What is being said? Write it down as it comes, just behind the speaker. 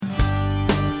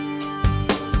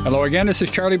Hello again, this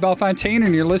is Charlie Belfontaine,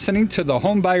 and you're listening to the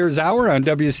Homebuyers Hour on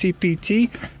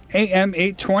WCPT AM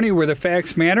 820, where the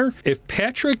facts matter. If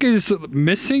Patrick is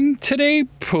missing today,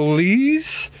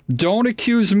 please don't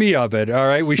accuse me of it, all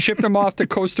right? We shipped him off to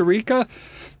Costa Rica,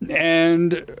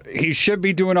 and he should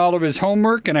be doing all of his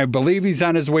homework, and I believe he's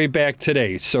on his way back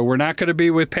today. So we're not going to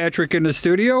be with Patrick in the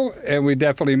studio, and we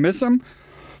definitely miss him.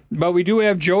 But we do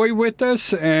have Joey with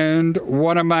us, and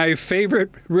one of my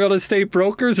favorite real estate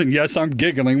brokers. And yes, I'm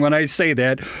giggling when I say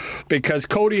that, because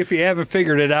Cody, if you haven't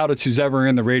figured it out, it's who's ever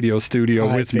in the radio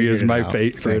studio with me is my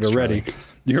favorite already. Charlie.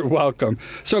 You're welcome.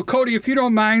 So Cody, if you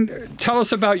don't mind, tell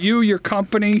us about you, your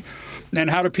company, and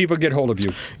how do people get hold of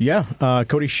you? Yeah,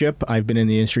 Cody Ship. I've been in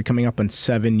the industry coming up on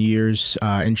 7 years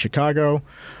in Chicago.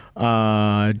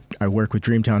 I work with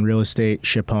Dreamtown Real Estate,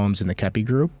 Ship Homes, and the Kepi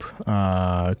Group.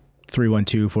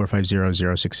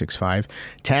 312-450-0665.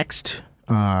 Text.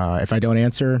 If I don't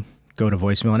answer, go to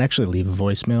voicemail and actually leave a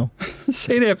voicemail.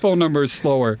 Say that phone number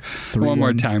slower. One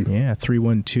more time. Yeah,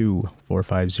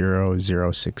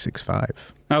 312-450-0665.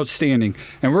 Outstanding.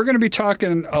 And we're going to be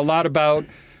talking a lot about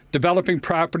developing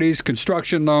properties,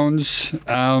 construction loans,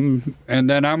 and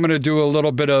then I'm going to do a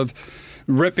little bit of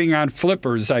ripping on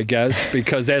flippers, I guess,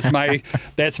 because that's my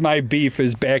beef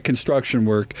is bad construction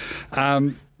work.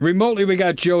 Remotely, we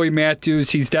got Joey Matthews.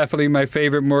 He's definitely my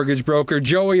favorite mortgage broker.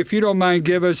 Joey, if you don't mind,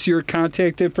 give us your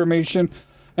contact information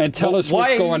and tell us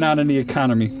what's going on in the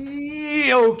economy.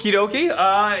 Okie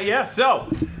dokie. So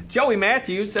Joey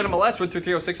Matthews, send him a MLS with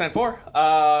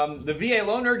 330-694. The VA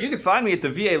Loan Nerd, you can find me at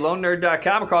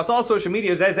thevaloannerd.com across all social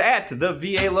medias as at the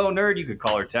VA Loan Nerd. You could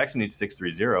call or text me at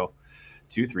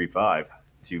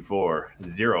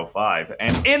 630-235-2405.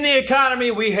 And in the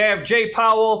economy, we have Jay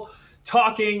Powell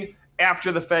talking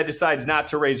after the Fed decides not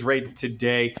to raise rates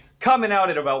today, coming out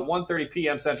at about 1:30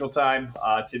 p.m. Central Time.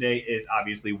 Today is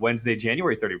obviously Wednesday,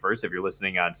 January 31st. If you're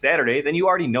listening on Saturday, then you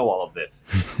already know all of this.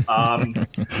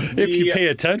 If you pay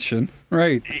attention,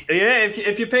 right. Yeah,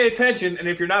 if you pay attention, and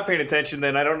if you're not paying attention,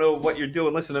 then I don't know what you're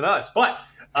doing listening to us. But,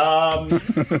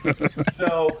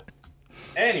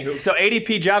 Anywho, so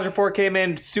ADP jobs report came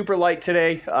in super light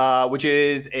today, which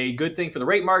is a good thing for the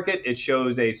rate market. It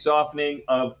shows a softening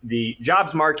of the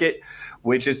jobs market,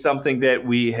 which is something that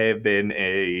we have been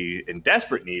in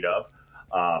desperate need of.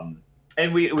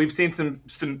 And we've seen some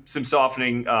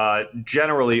softening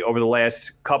generally over the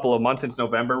last couple of months since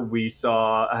November. We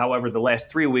saw, however, the last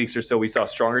 3 weeks or so, we saw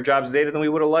stronger jobs data than we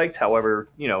would have liked. However,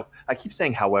 I keep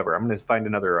saying however. I'm going to find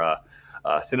another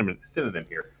synonym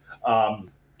here.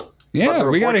 Yeah,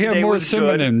 we got to have more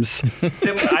synonyms.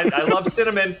 I love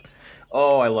cinnamon.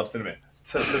 Oh, I love cinnamon.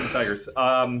 Cinnamon tigers.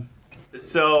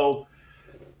 So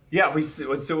we blah,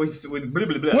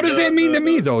 blah, blah, what does that mean to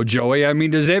me, though, Joey? I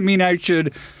mean, does that mean I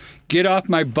should get off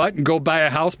my butt and go buy a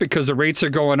house because the rates are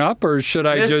going up, or should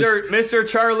I Mr.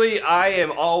 Charlie, I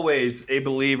am always a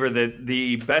believer that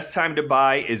the best time to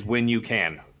buy is when you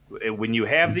can. When you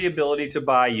have the ability to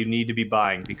buy, you need to be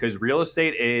buying, because real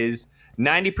estate is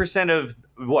 90% of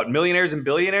millionaires and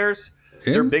billionaires,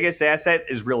 their biggest asset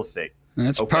is real estate.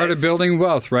 That's part of building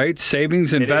wealth, right?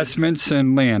 Savings, investments,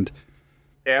 and land.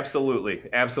 Absolutely.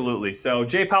 So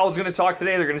Jay Powell's going to talk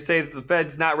today. They're going to say that the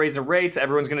Fed's not raising rates.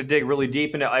 Everyone's going to dig really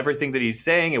deep into everything that he's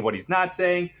saying and what he's not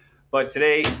saying. But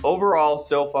today, overall,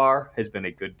 so far, has been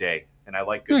a good day. And I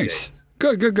like good days.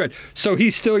 Good. So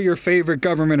he's still your favorite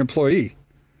government employee?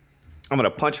 I'm going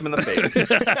to punch him in the face.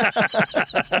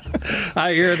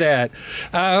 I hear that.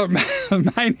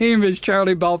 My name is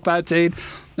Charlie Belfontaine.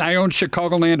 I own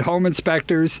Chicagoland Home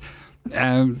Inspectors.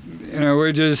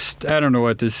 We're just, I don't know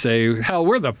what to say. Hell,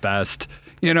 we're the best.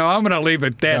 I'm going to leave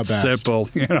it that simple,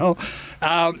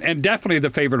 and definitely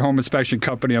the favorite home inspection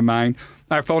company of mine.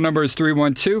 Our phone number is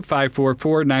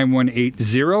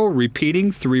 312-544-9180.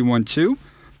 Repeating,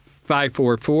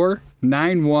 312-544-9180.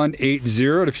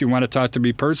 9180. If you want to talk to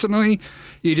me personally,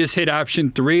 you just hit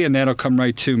option 3 and that'll come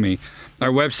right to me.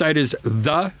 Our website is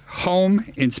The Home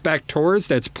Inspectors,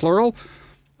 that's plural,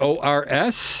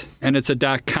 ORS, and it's a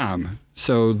 .com.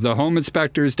 So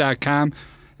thehomeinspectors.com,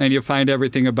 and you'll find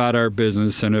everything about our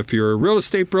business. And if you're a real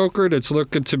estate broker that's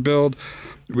looking to build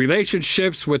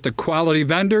relationships with a quality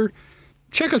vendor,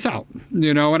 check us out.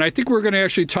 And I think we're going to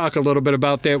actually talk a little bit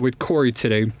about that with Corey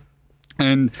today.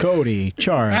 And Cody,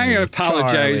 Charlie. I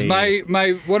apologize. Charlie.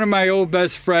 My one of my old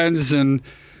best friends and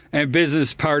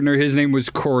business partner, his name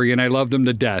was Corey, and I loved him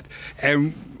to death.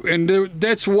 And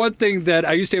that's one thing that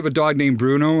I used to have a dog named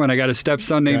Bruno, and I got a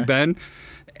stepson named Ben.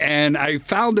 And I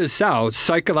found this out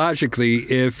psychologically.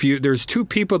 If there's two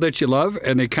people that you love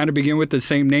and they kind of begin with the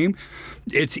same name,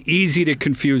 it's easy to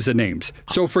confuse the names.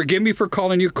 So forgive me for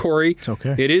calling you Corey. It's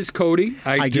okay. It is Cody.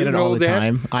 I get do it know all the that.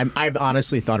 time. I've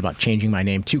honestly thought about changing my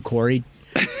name to Corey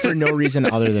for no reason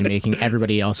other than making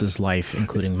everybody else's life,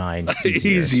 including mine,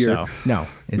 easier. So, no,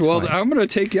 it's Well, fine. I'm going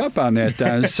to take you up on that,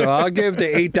 Don. So I'll give the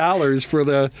 $8 for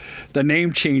the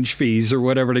name change fees or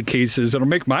whatever the case is. It'll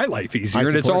make my life easier,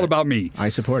 and it's all about me. I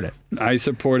support it. I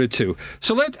support it too.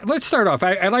 So let's start off.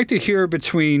 I'd like to hear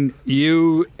between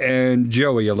you and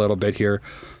Joey a little bit here,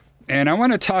 and I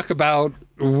want to talk about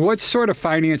what sort of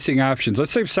financing options.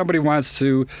 Let's say if somebody wants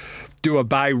to do a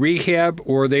buy rehab,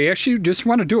 or they actually just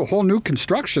want to do a whole new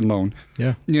construction loan.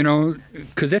 Yeah.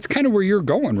 Because that's kind of where you're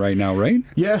going right now, right?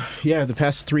 Yeah. The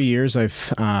past 3 years,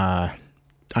 I've, I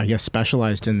guess,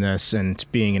 specialized in this and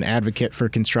being an advocate for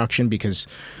construction, because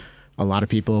a lot of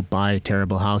people buy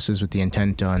terrible houses with the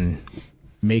intent on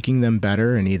making them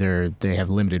better, and either they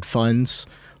have limited funds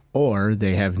or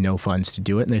they have no funds to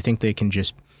do it, and they think they can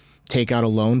just take out a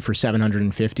loan for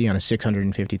 $750 on a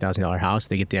 $650,000 house.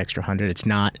 They get the extra 100. It's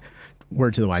not.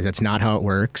 Word to the wise, that's not how it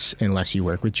works unless you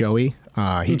work with Joey.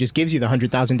 He just gives you the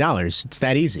 $100,000. It's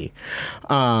that easy.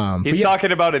 He's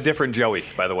talking about a different Joey,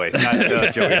 by the way,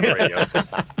 not Joey on the radio.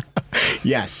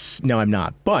 Yes. No, I'm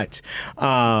not. But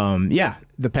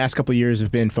the past couple of years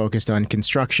have been focused on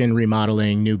construction,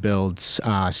 remodeling, new builds,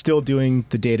 still doing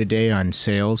the day-to-day on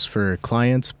sales for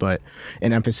clients, but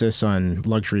an emphasis on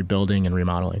luxury building and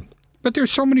remodeling. But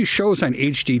there's so many shows on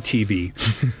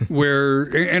HGTV where,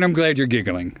 and I'm glad you're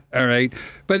giggling, all right?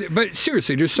 But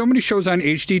seriously, there's so many shows on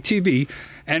HGTV,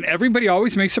 and everybody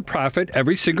always makes a profit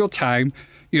every single time.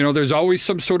 There's always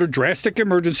some sort of drastic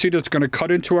emergency that's going to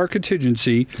cut into our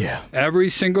contingency every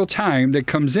single time that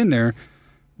comes in there.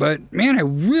 But, man, I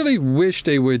really wish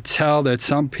they would tell that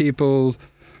some people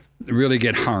really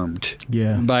get harmed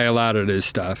by a lot of this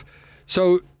stuff.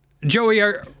 So, Joey,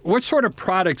 what sort of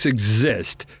products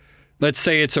exist? Let's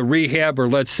say it's a rehab, or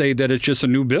let's say that it's just a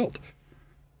new build.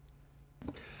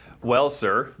 Well,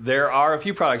 sir, there are a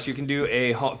few products. You can do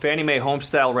a Fannie Mae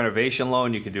home-style renovation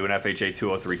loan. You can do an FHA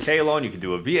 203K loan. You can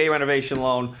do a VA renovation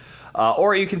loan.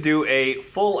 Or you can do a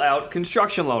full-out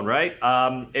construction loan, right?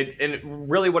 And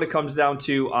really what it comes down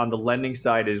to on the lending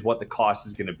side is what the cost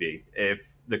is going to be.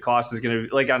 If the cost is going to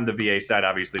be, like on the VA side,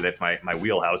 obviously that's my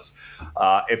wheelhouse.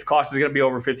 If cost is going to be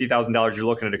over $50,000, you're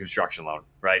looking at a construction loan,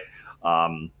 right?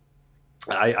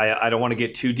 I don't want to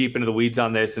get too deep into the weeds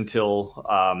on this until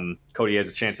Cody has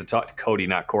a chance to talk. Cody,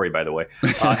 not Corey, by the way,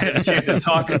 has a chance to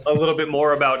talk a little bit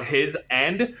more about his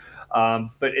end.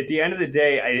 But at the end of the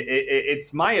day,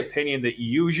 it's my opinion that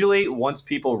usually once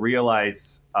people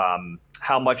realize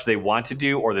how much they want to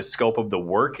do or the scope of the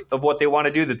work of what they want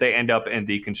to do, that they end up in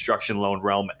the construction loan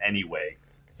realm anyway.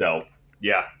 So,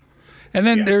 yeah. And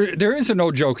then there is an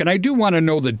old joke, and I do want to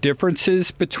know the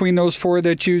differences between those four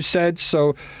that you said.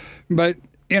 So, but,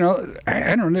 I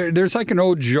don't know. There's like an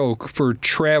old joke for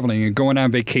traveling and going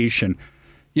on vacation.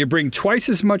 You bring twice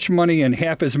as much money and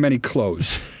half as many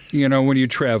clothes, when you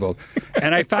travel.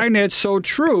 And I find that so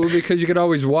true, because you can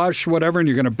always wash whatever and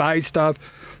you're going to buy stuff,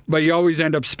 but you always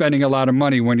end up spending a lot of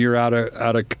money when you're out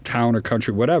of town or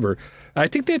country, whatever. I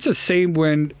think that's the same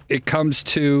when it comes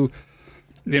to,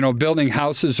 building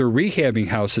houses or rehabbing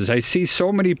houses. I see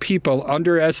so many people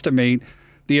underestimate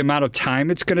the amount of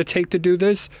time it's going to take to do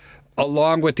this,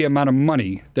 along with the amount of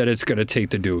money that it's going to take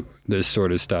to do this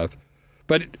sort of stuff.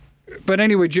 But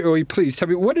anyway, Joey, please tell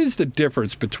me, what is the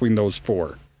difference between those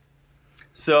four?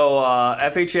 So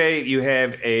FHA, you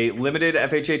have a limited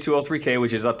FHA 203K,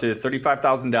 which is up to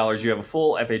 $35,000. You have a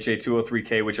full FHA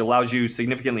 203K, which allows you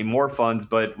significantly more funds.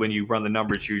 But when you run the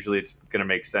numbers, usually it's going to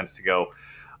make sense to go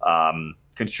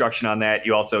construction on that.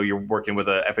 You're working with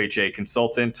a FHA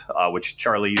consultant, which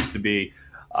Charlie used to be.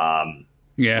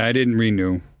 Yeah, I didn't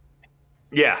renew.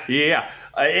 Yeah.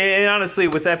 And honestly,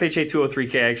 with FHA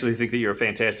 203K, I actually think that you're a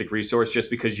fantastic resource, just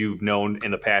because you've known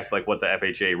in the past, like, what the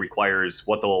FHA requires,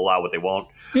 what they'll allow, what they won't.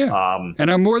 Yeah.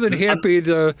 And I'm more than happy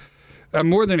to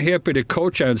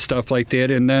coach on stuff like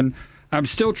that. And then I'm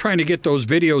still trying to get those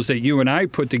videos that you and I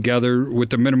put together with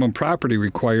the minimum property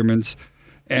requirements.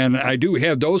 And I do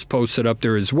have those posted up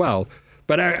there as well.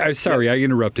 But I sorry, I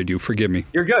interrupted you. Forgive me.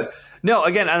 You're good. No,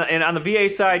 again, and on the VA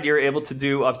side, you're able to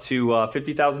do up to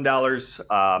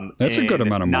 $50,000. That's a good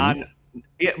amount of money.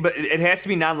 Yeah, but it has to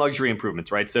be non-luxury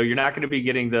improvements, right? So you're not going to be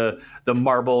getting the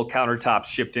marble countertops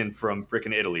shipped in from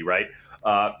frickin' Italy, right?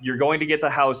 You're going to get the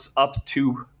house up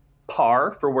to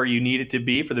par for where you need it to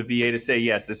be for the VA to say,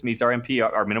 yes, this meets our MP,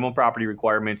 our minimum property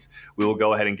requirements. We will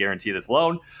go ahead and guarantee this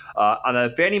loan. On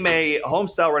the Fannie Mae home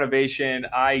style renovation,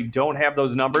 I don't have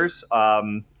those numbers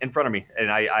in front of me,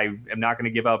 and I am not going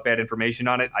to give out bad information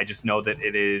on it. I just know that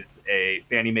it is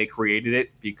Fannie Mae created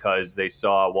it because they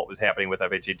saw what was happening with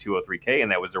FHA 203K,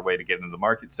 and that was their way to get into the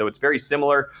market. So it's very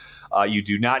similar. You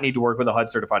do not need to work with a HUD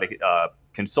certified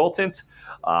consultant.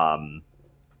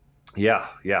 Yeah.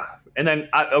 And then,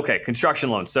 construction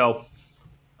loans. So,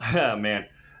 man.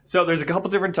 So there's a couple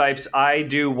different types. I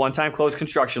do one-time close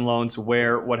construction loans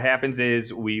where what happens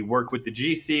is we work with the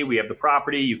GC. We have the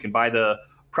property. You can buy the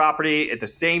property at the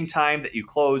same time that you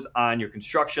close on your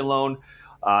construction loan.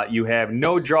 You have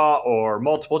no draw or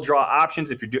multiple draw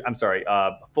options. If you do,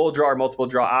 full draw or multiple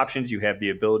draw options. You have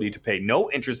the ability to pay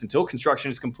no interest until construction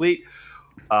is complete.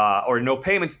 Or no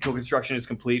payments until construction is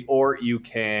complete, or you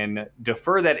can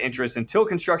defer that interest until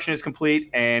construction is complete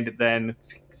and then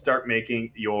start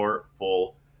making your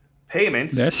full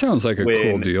payments. That sounds like a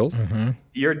cool deal.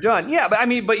 You're done. Yeah,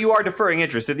 but you are deferring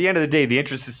interest. At the end of the day, the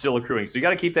interest is still accruing. So you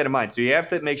got to keep that in mind. So you have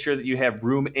to make sure that you have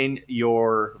room in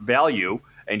your value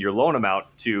and your loan amount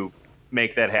to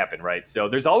make that happen, right? So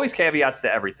there's always caveats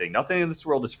to everything. Nothing in this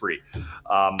world is free.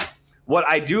 What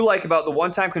I do like about the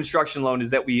one-time construction loan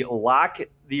is that we lock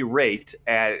the rate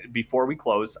before we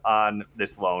close on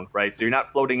this loan, right? So you're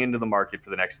not floating into the market for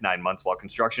the next 9 months while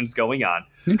construction's going on.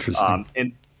 Interesting.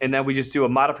 And then we just do a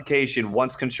modification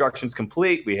once construction's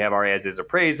complete. We have our as-is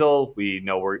appraisal. We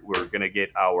know we're going to get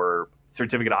our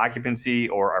certificate of occupancy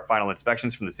or our final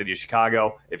inspections from the city of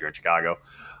Chicago, if you're in Chicago.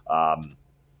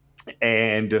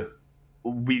 And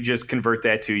we just convert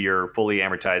that to your fully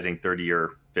amortizing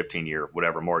 30-year, 15-year,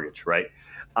 whatever mortgage, right?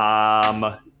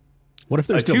 What if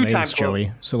there's delays,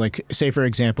 Joey? So, like, say, for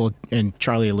example, and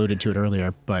Charlie alluded to it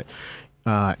earlier, but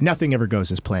nothing ever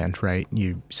goes as planned, right?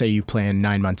 You say you plan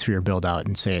 9 months for your build out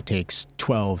and say it takes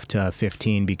 12 to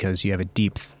 15 because you have a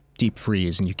deep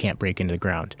freeze and you can't break into the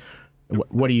ground.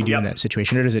 What do you do in that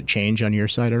situation? Or does it change on your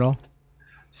side at all?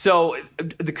 So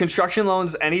the construction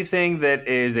loans, anything that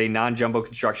is a non-jumbo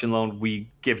construction loan,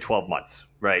 we give 12 months,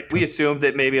 right? We assume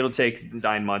that maybe it'll take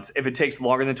 9 months. If it takes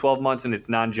longer than 12 months and it's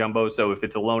non-jumbo, so if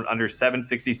it's a loan under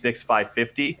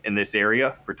 766,550 in this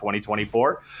area for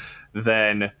 2024,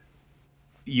 then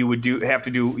you would have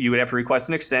to request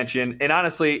an extension. And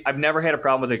honestly, I've never had a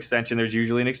problem with extension. There's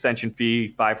usually an extension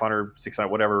fee, $500, $600,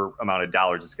 whatever amount of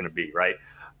dollars it's going to be, right?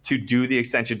 To do the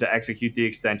extension, to execute the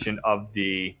extension of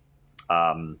the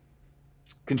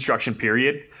construction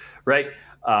period, right?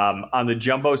 On the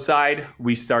jumbo side,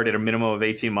 we start at a minimum of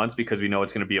 18 months because we know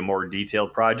it's going to be a more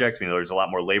detailed project. We know there's a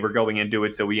lot more labor going into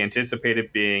it, so we anticipate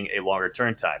it being a longer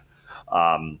turn time.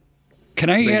 Can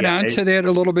I add on to that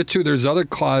a little bit too? There's other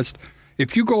costs.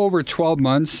 If you go over 12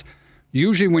 months,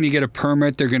 usually when you get a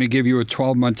permit, they're going to give you a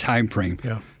 12-month time frame.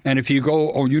 Yeah. And if you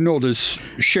go, this,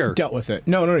 share. Dealt with it.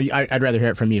 No, I'd rather hear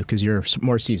it from you because you're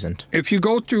more seasoned. If you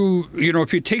go through,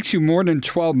 if it takes you more than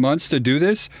 12 months to do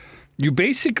this, you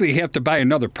basically have to buy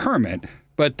another permit,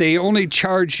 but they only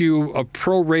charge you a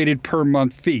prorated per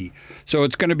month fee. So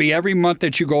it's going to be every month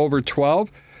that you go over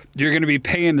 12, you're going to be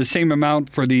paying the same amount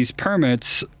for these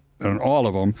permits, and all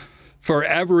of them, for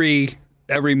every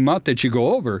month that you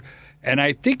go over. And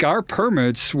I think our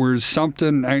permits were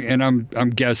something, and I'm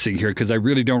guessing here because I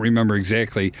really don't remember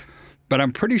exactly, but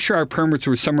I'm pretty sure our permits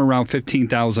were somewhere around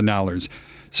 $15,000.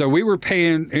 So we were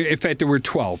paying, in fact, there were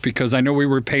 12 because I know we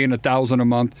were paying $1,000 a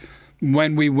month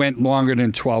when we went longer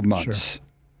than 12 months. Sure.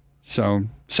 So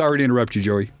sorry to interrupt you,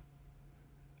 Joey.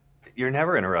 You're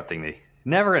never interrupting me.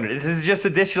 This is just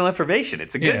additional information.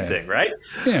 It's a good thing, right?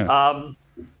 Yeah.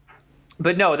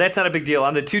 But no, that's not a big deal.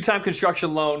 On the two-time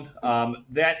construction loan,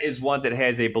 that is one that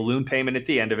has a balloon payment at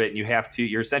the end of it, and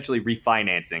you're essentially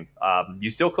refinancing. You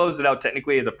still close it out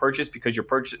technically as a purchase because you're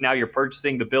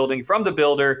purchasing the building from the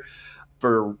builder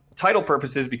for title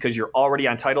purposes because you're already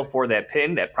on title for that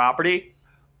that property,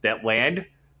 that land.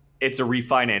 It's a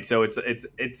refinance, so it's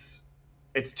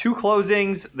two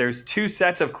closings. There's two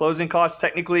sets of closing costs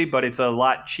technically, but it's a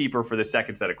lot cheaper for the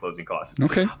second set of closing costs.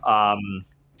 Okay.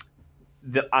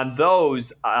 On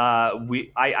those,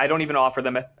 I don't even offer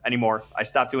them anymore. I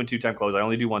stopped doing two-time close. I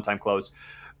only do one-time close.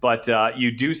 But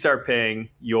you do start paying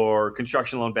your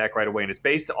construction loan back right away, and it's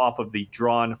based off of the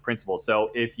drawn principal. So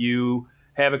if you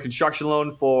have a construction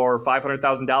loan for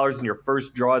 $500,000 and your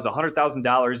first draw is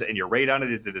 $100,000 and your rate on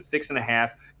it is at a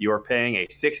 6.5, you are paying a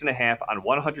 6.5 on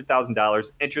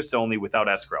 $100,000 interest only without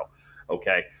escrow.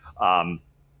 Okay.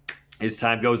 As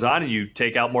time goes on and you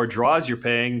take out more draws, you're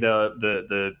paying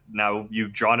now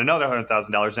you've drawn another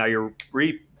 $100,000. Now you're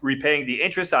repaying the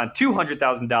interest on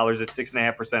 $200,000 at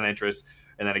 6.5% interest,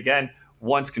 And then again,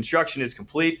 once construction is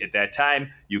complete, at that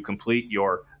time, you complete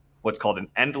your what's called an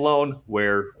end loan,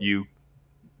 where you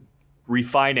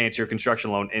refinance your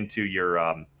construction loan into your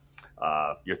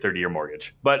 30-year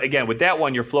mortgage. But again, with that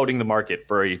one, you're floating the market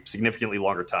for a significantly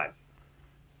longer time.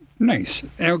 Nice.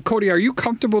 Now, Cody, are you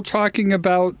comfortable talking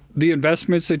about the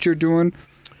investments that you're doing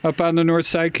up on the north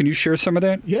side? Can you share some of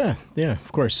that? Yeah,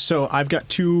 of course. So I've got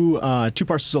two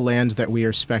parcels of land that we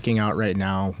are speccing out right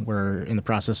now. We're in the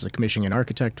process of commissioning an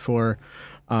architect for.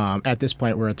 At this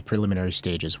point, we're at the preliminary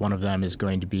stages. One of them is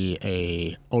going to be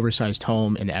a oversized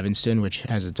home in Evanston, which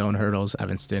has its own hurdles.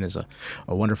 Evanston is a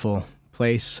wonderful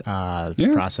place. The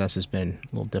process has been a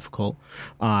little difficult.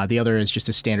 The other is just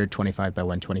a standard 25 by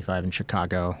 125 in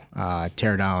Chicago,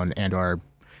 tear down and or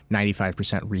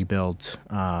 95% rebuild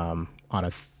on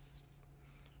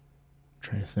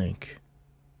trying to think.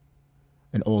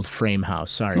 An old frame house.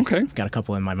 Sorry. Okay. I've got a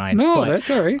couple in my mind. No, that's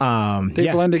all right.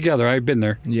 They blend together. I've been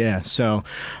there. Yeah. So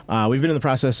we've been in the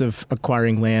process of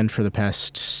acquiring land for the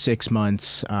past 6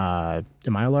 months.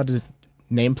 Am I allowed to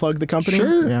name plug the company?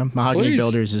 Sure. Yeah. Mahogany Please.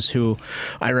 Builders is who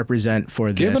I represent for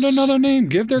this. Give it another name.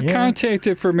 Give their contact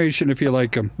information if you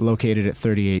like them. Located at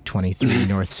 3823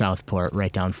 North Southport,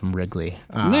 right down from Wrigley.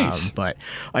 Nice. But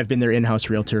I've been their in-house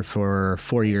realtor for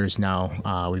 4 years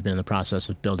now. We've been in the process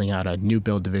of building out a new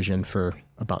build division for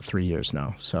about 3 years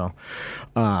now. So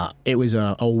it was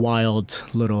a wild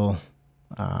little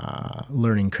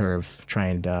learning curve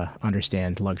trying to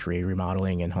understand luxury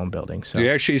remodeling and home building. So Do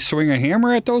you actually swing a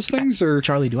hammer at those things, or?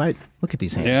 Charlie, do I look at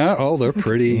these hands? Yeah. Oh, they're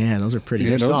pretty. Yeah, those are pretty.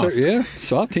 Yeah, They're soft.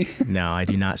 Salty. No, I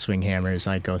do not swing hammers.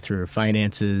 I go through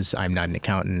finances. I'm not an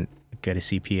accountant. Get a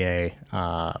CPA.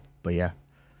 But yeah.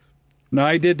 No,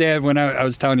 I did that when I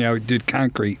was telling you I did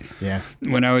concrete. Yeah.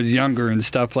 When I was younger and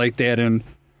stuff like that, and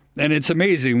it's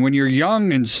amazing when you're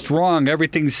young and strong,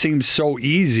 everything seems so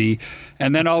easy,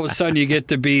 and then all of a sudden you get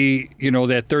to be,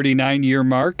 that 39-year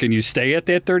mark, and you stay at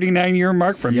that 39-year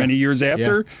mark for many years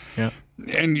after. Yeah.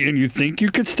 And you think you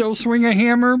could still swing a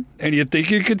hammer, and you think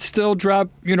you could still drop,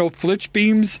 flitch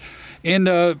beams in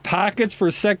the pockets for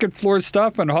second floor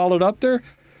stuff and haul it up there.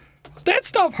 That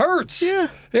stuff hurts. Yeah.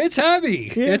 It's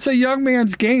heavy. Yeah. It's a young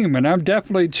man's game, and I'm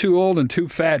definitely too old and too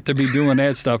fat to be doing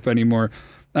that stuff anymore.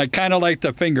 I kind of like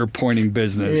the finger pointing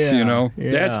business, Yeah.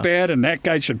 That's bad, and that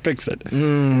guy should fix it.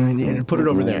 Put it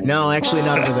over there. No, actually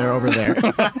not over there, over there.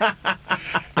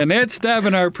 And that's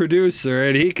Devin, our producer,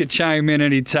 and he could chime in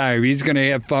anytime. He's going to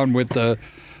have fun with the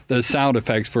sound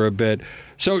effects for a bit.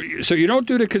 So you don't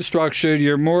do the construction.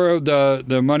 You're more of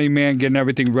the money man, getting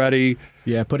everything ready.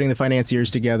 Yeah, putting the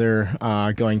financiers together,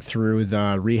 going through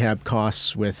the rehab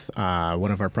costs with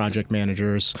one of our project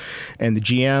managers and the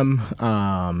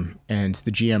GM. And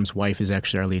the GM's wife is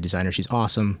actually our lead designer. She's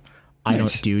awesome. Nice. I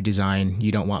don't do design.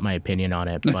 You don't want my opinion on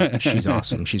it, but she's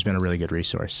awesome. She's been a really good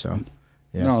resource. So,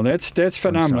 yeah. No, that's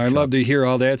phenomenal. I love to hear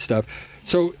all that stuff.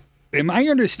 So, am I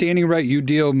understanding right? You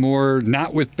deal more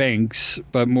not with banks,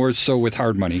 but more so with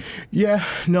hard money. Yeah,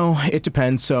 no, it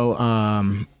depends. So,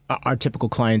 our typical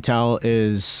clientele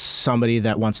is somebody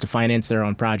that wants to finance their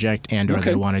own project or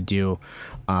they want to do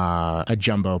a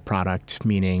jumbo product,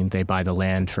 meaning they buy the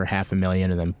land for $500,000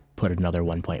 and then put another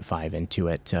 1.5 into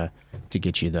it to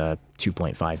get you the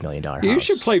 $2.5 million house. You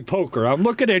should play poker. I'm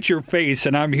looking at your face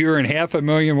and I'm hearing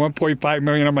 $500,000, $1.5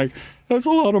 million. I'm like, that's a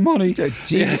lot of money.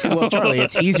 Well, Charlie,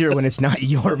 it's easier when it's not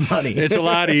your money. It's a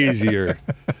lot easier.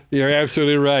 You're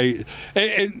absolutely right.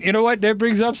 And you know what? That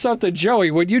brings up something,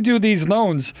 Joey. When you do these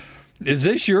loans, is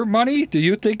this your money? Do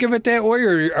you think of it that way?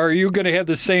 Or are you going to have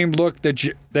the same look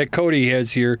that Cody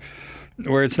has here,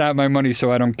 where it's not my money,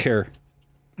 so I don't care?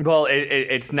 Well,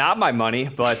 it's not my money,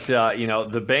 but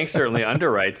the bank certainly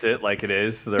underwrites it like it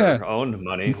is their own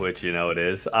money, which it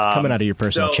is. It's coming out of your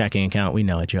personal checking account. We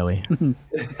know it, Joey.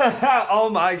 Oh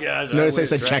my gosh! Notice I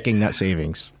said checking, not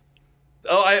savings.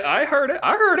 Oh, I heard it.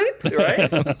 I heard it.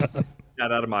 Right.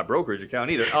 Not out of my brokerage account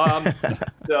either.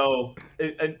 So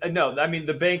no, I mean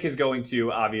the bank is going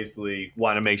to obviously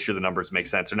want to make sure the numbers make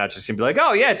sense. They're not just going to be like,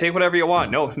 oh yeah, take whatever you want.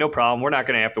 No problem. We're not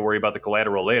going to have to worry about the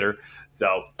collateral later.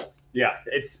 So. Yeah,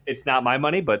 it's not my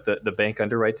money, but the bank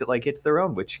underwrites it like it's their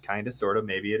own, which kind of, sort of,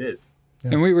 maybe it is.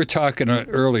 Yeah. And we were talking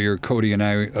earlier, Cody and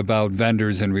I, about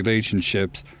vendors and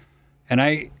relationships. And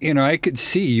I could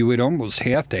see you would almost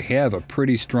have to have a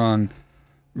pretty strong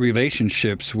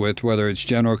relationships with whether it's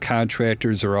general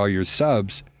contractors or all your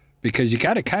subs, because you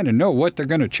got to kind of know what they're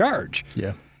going to charge.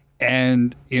 Yeah.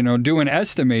 And, doing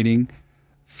estimating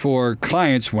for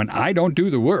clients when I don't do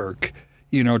the work,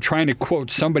 trying to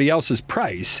quote somebody else's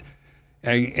price.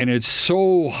 And it's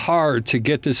so hard to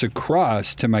get this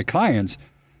across to my clients,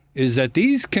 is that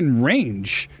these can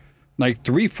range like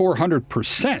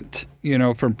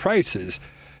 300-400%, from prices.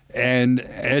 And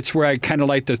it's where I kind of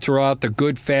like to throw out the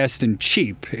good, fast, and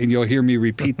cheap. And you'll hear me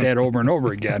repeat that over and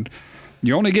over again.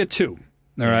 You only get two,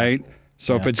 all right?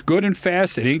 So if it's good and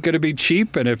fast, it ain't going to be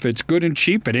cheap. And if it's good and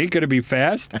cheap, it ain't going to be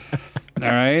fast. All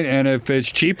right? And if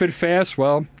it's cheap and fast,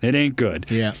 well, it ain't good.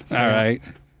 Yeah. All right?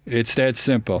 It's that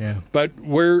simple. Yeah. But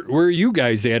where are you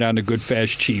guys at on the good,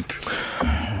 fast, cheap?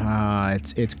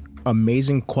 It's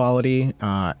amazing quality,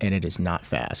 and it is not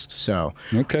fast. So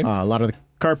Okay. a lot of the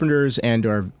carpenters and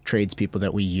our tradespeople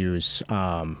that we use,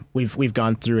 we've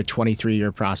gone through a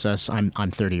 23-year process. I'm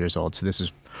 30 years old, so this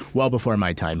is well before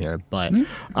my time here. But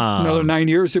Another 9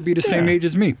 years, it'd be the same age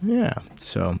as me. Yeah.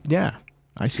 So yeah,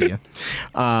 I see you.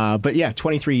 But yeah,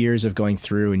 23 years of going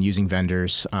through and using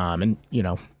vendors, and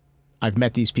I've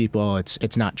met these people.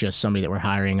 It's not just somebody that we're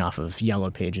hiring off of Yellow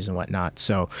Pages and whatnot.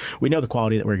 So we know the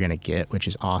quality that we're going to get, which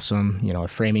is awesome.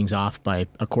 If framing's off by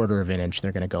 1/4 of an inch,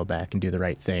 they're going to go back and do the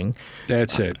right thing.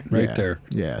 That's it, right there.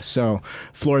 Yeah. So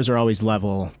floors are always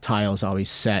level, tiles always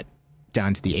set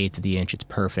down to the 1/8 of the inch. It's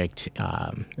perfect.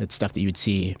 It's stuff that you would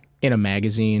see in a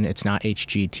magazine. It's not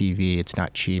HGTV. It's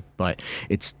not cheap, but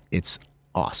it's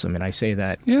awesome. And I say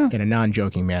that in a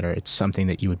non-joking manner. It's something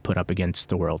that you would put up against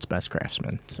the world's best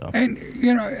craftsmen. So, and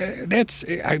that's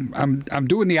I'm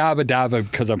doing the abadava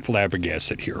because I'm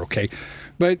flabbergasted here, okay?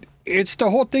 But it's the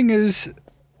whole thing is,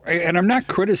 and I'm not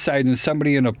criticizing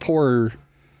somebody in a poor,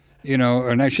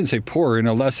 and I shouldn't say poor, in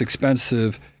a less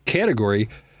expensive category,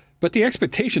 but the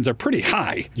expectations are pretty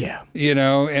high. Yeah.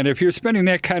 And if you're spending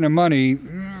that kind of money,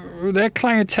 that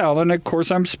clientele, and of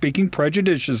course I'm speaking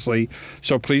prejudiciously,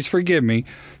 so please forgive me,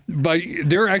 but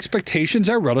their expectations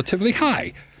are relatively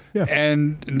high. Yeah.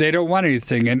 And they don't want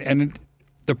anything. And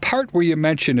the part where you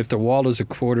mentioned if the wall is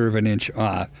 1/4 of an inch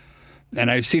off,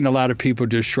 and I've seen a lot of people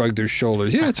just shrug their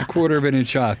shoulders. Yeah, it's 1/4 of an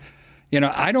inch off.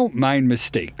 I don't mind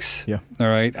mistakes. Yeah. All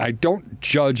right? I don't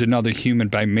judge another human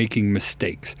by making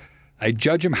mistakes. I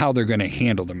judge them how they're going to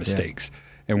handle the mistakes.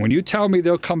 Yeah. And when you tell me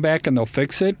they'll come back and they'll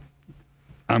fix it,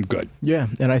 I'm good. Yeah,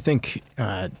 and I think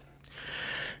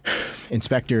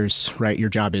inspectors, right, your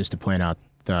job is to point out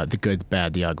the good, the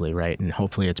bad, the ugly, right? And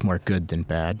hopefully it's more good than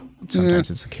bad. Sometimes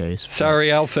it's the case.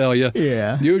 Sorry, I'll fail you.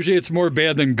 Yeah. Usually it's more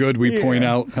bad than good we point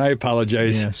out. I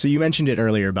apologize. Yeah. So you mentioned it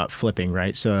earlier about flipping,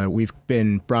 right? So we've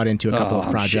been brought into a couple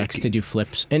of projects to do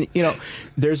flips. And,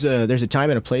 there's a time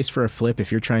and a place for a flip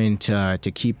if you're trying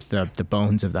to keep the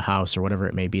bones of the house or whatever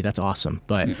it may be. That's awesome.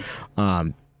 But,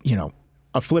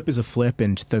 a flip is a flip,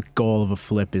 and the goal of a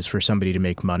flip is for somebody to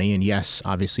make money. And yes,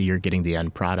 obviously you're getting the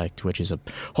end product, which is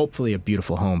hopefully a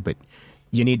beautiful home, but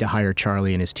you need to hire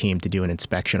Charlie and his team to do an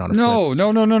inspection on a flip.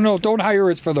 No. Don't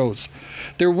hire us for those.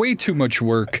 They're way too much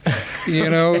work.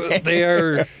 They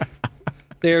are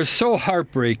so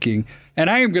heartbreaking. And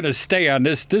I am going to stay on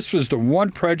this. This was the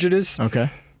one prejudice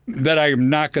that I am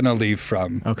not going to leave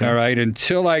from. Okay. All right,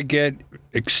 until I get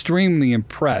extremely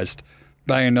impressed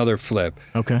by another flip.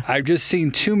 Okay. I've just seen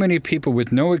too many people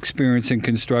with no experience in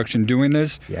construction doing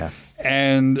this. Yeah.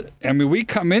 And I mean, we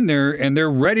come in there and they're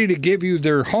ready to give you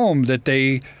their home that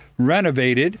they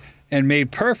renovated and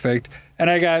made perfect.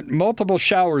 And I got multiple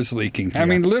showers leaking. I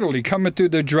mean, literally coming through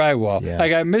the drywall. Yeah. I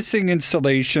got missing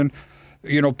insulation,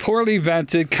 poorly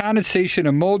vented, condensation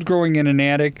and mold growing in an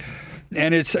attic.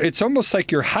 And it's almost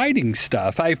like you're hiding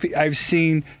stuff. I've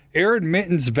seen air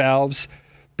admittance valves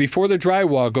before the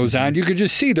drywall goes on. You could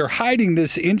just see they're hiding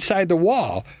this inside the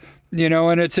wall,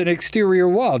 and it's an exterior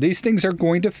wall. These things are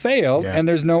going to fail, and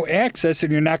there's no access,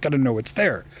 and you're not going to know it's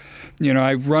there.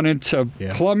 I've run into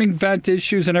plumbing vent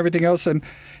issues and everything else, and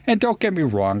don't get me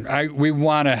wrong, we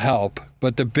want to help,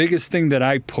 but the biggest thing that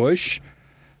I push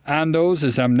on those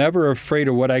is I'm never afraid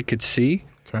of what I could see,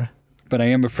 but I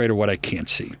am afraid of what I can't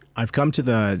see. I've come to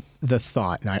the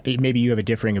thought, and maybe you have a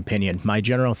differing opinion. My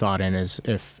general thought is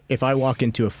if I walk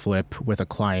into a flip with a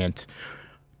client,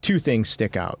 two things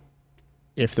stick out.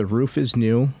 If the roof is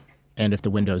new and if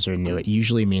the windows are new, it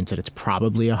usually means that it's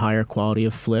probably a higher quality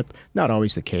of flip. Not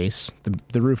always the case.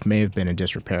 The roof may have been in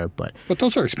disrepair, but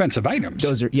those are expensive items.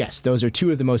 Those are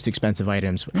two of the most expensive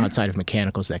items outside of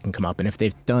mechanicals that can come up. And if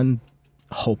they've done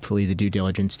hopefully the due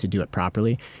diligence to do it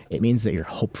properly, it means that you're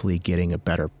hopefully getting a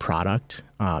better product.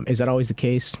 Is that always the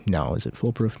case? No. Is it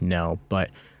foolproof? No. But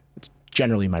it's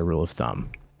generally my rule of thumb.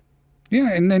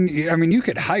 Yeah, and then, you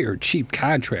could hire cheap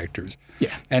contractors.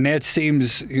 Yeah. And that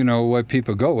seems, what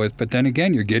people go with. But then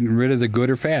again, you're getting rid of the good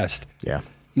or fast. Yeah.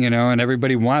 And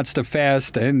everybody wants the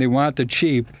fast and they want the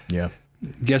cheap. Yeah.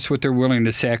 Guess what they're willing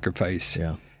to sacrifice?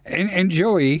 Yeah. And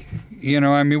Joey,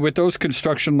 with those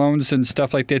construction loans and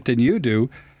stuff like that you do,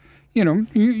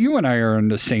 you and I are in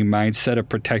the same mindset of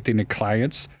protecting the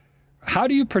clients. how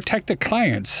do you protect the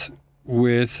clients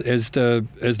as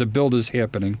the build is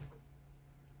happening?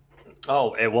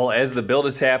 Oh, well, as the build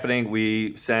is happening,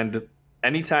 we send,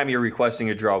 anytime you're requesting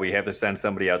a draw, we have to send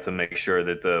somebody out to make sure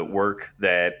that the work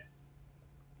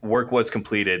was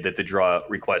completed that the draw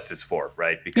request is for,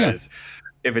 right? Because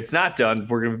if it's not done,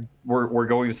 we're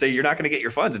going to say you're not going to get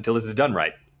your funds until this is done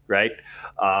right. We're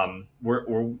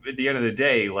at the end of the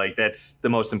day, like, that's the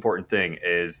most important thing,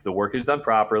 is the work is done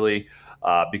properly,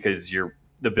 because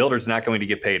the builder's not going to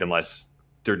get paid unless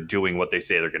they're doing what they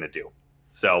say they're going to do.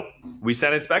 So we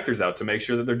send inspectors out to make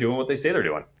sure that they're doing what they say they're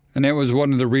doing. And that was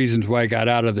one of the reasons why I got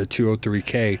out of the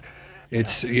 203K.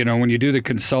 It's, when you do the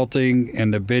consulting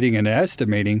and the bidding and the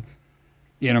estimating,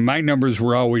 my numbers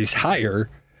were always higher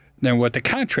than what the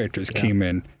contractors came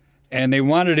in. And they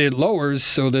wanted it lower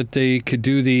so that they could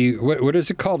do the, what is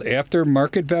it called? After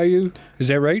market value? Is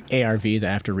that right? ARV, the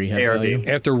after rehab value.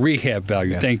 After rehab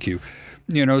value, thank you.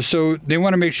 So they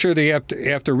want to make sure they have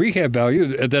after rehab value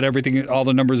that all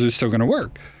the numbers are still going to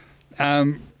work.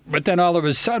 But then all of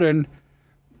a sudden,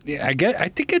 I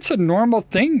think it's a normal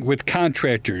thing with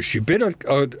contractors. You bid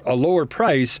a lower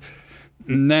price,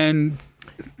 and then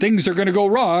things are going to go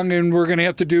wrong, and we're going to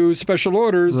have to do special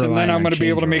orders, and then I'm going to be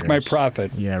able to make my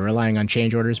profit. Yeah, relying on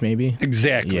change orders maybe.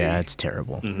 Exactly. Yeah, it's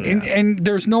terrible. Mm-hmm. And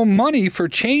there's no money for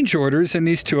change orders in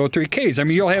these 203Ks. I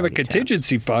mean, you'll have a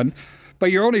contingency fund,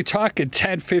 but you're only talking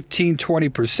 10, 15,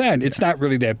 20%. It's not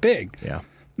really that big. Yeah.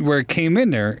 Where it came in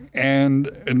there, and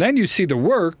then you see the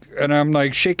work, and I'm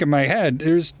like shaking my head.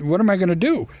 What am I going to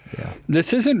do? Yeah.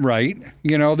 This isn't right.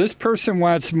 This person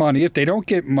wants money. If they don't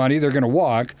get money, they're going to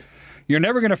walk. You're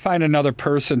never going to find another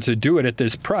person to do it at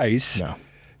this price.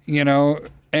 No.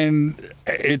 And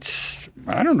it's,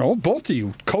 I don't know, both of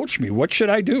you, coach me. What should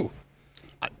I do?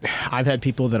 I've had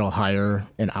people that'll hire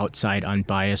an outside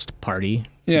unbiased party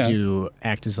to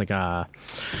act as like a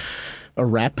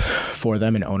rep for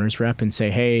them, an owner's rep, and say,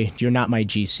 hey, you're not my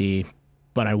GC,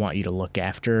 but I want you to look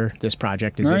after this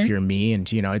project as if you're me. And,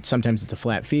 sometimes it's a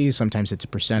flat fee. Sometimes it's a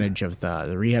percentage of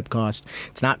the rehab cost.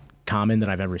 It's not common that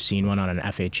I've ever seen one on an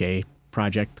FHA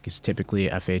project, because typically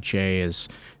FHA is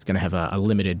going to have a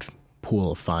limited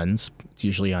pool of funds. It's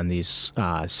usually on these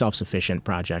self-sufficient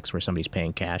projects where somebody's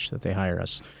paying cash that they hire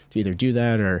us to either do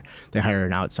that, or they hire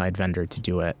an outside vendor to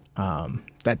do it.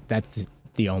 That's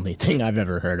the only thing I've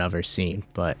ever heard of or seen.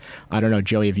 But I don't know,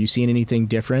 Joey, have you seen anything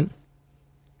different?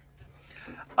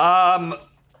 Not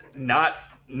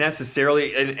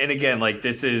necessarily. And again, like,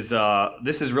 this is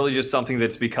really just something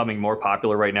that's becoming more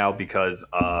popular right now because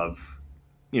of,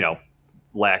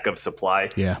 lack of supply.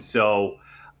 Yeah. So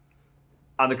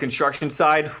on the construction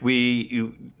side, we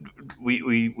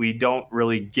don't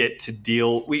really get to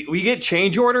deal. We get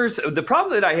change orders. The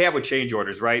problem that I have with change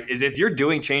orders, right, is if you're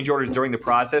doing change orders during the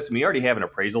process and we already have an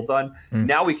appraisal done,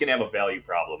 now we can have a value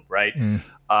problem, right?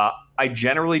 I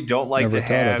generally don't like Never to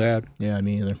thought have. of that. Yeah,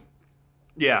 me either.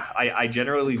 Yeah, I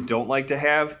generally don't like to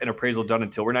have an appraisal done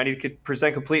until we're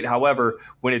 90% complete. However,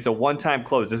 when it's a one-time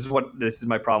close, this is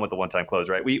my problem with the one-time close,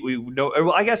 right? We know,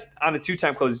 well, I guess on a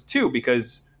two-time close too,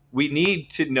 because we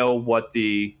need to know what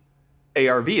the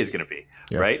ARV is going to be,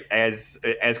 right? As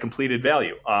completed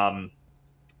value.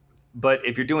 But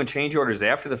if you're doing change orders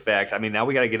after the fact, I mean, now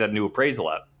we got to get a new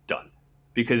appraisal done,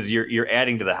 because you're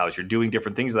adding to the house, you're doing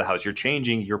different things to the house, you're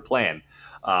changing your plan,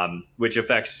 which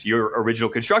affects your original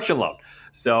construction loan.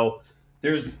 So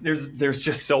there's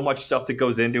just so much stuff that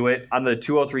goes into it. On the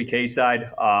 203K side,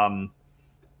 I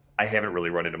haven't really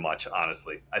run into much,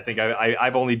 honestly. I think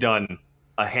I've only done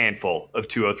a handful of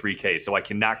 203K, so I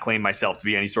cannot claim myself to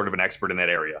be any sort of an expert in that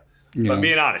area. Yeah. But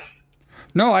being honest.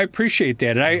 No, I appreciate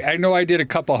that. And I know I did a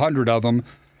couple hundred of them,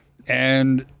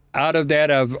 and out of that,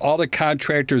 of all the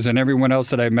contractors and everyone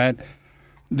else that I met,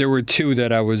 there were two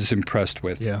that I was impressed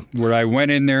with. Yeah. Where I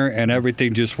went in there and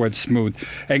everything just went smooth.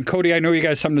 And Cody, I know you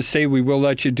got something to say. We will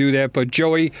let you do that. But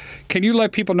Joey, can you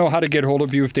let people know how to get hold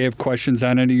of you if they have questions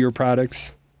on any of your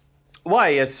products? Why,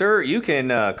 yes, sir. You can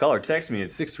call or text me at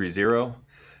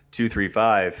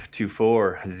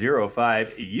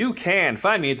 630-235-2405. You can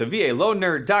find me at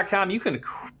thevaloannerd.com. You can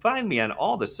find me on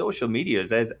all the social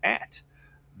medias as at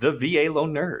the VA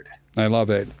Loan Nerd. I love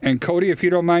it. And Cody, if you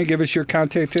don't mind, give us your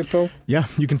contact info. Yeah,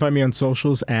 you can find me on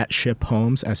socials at Ship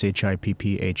Homes,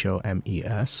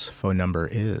 SHIPPHOMES. Phone number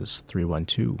is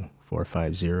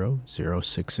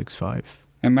 312-450-0665.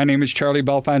 And my name is Charlie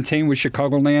Belfontaine with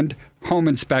Chicagoland Home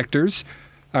Inspectors.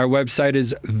 Our website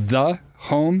is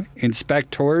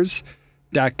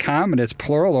thehomeinspectors.com, and it's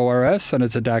plural, ORS, and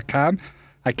it's a .com.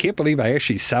 I can't believe I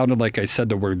actually sounded like I said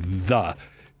the word the.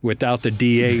 without the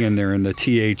DA in there and the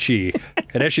THE.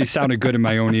 It actually sounded good in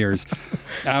my own ears.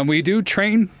 We do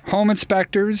train home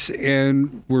inspectors,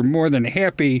 and we're more than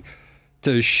happy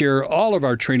to share all of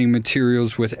our training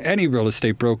materials with any real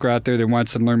estate broker out there that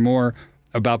wants to learn more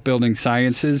about building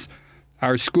sciences.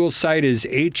 Our school site is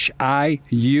HIUIL.com,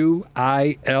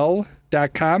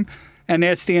 and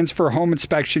that stands for Home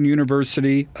Inspection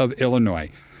University of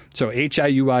Illinois. So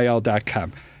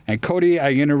HIUIL.com. And Cody,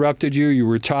 I interrupted you. You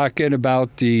were talking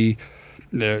about the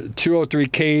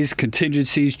 203Ks,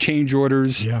 contingencies, change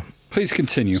orders. Yeah. Please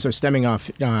continue. So stemming off,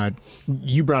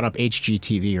 you brought up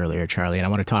HGTV earlier, Charlie, and I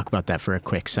want to talk about that for a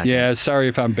quick second. Yeah, sorry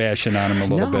if I'm bashing on them a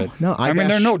little bit. No, I mean,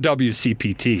 there's no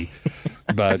WCPT,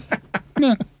 but...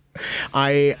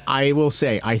 I will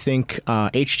say, I think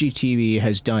HGTV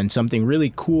has done something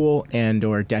really cool and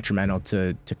or detrimental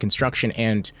to construction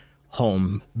and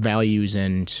home values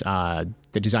and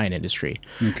the design industry.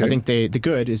 Okay. I think the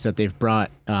good is that they've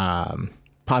brought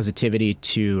positivity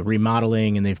to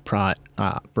remodeling, and they've brought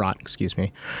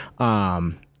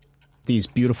these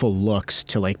beautiful looks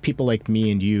to like people like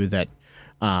me and you that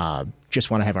just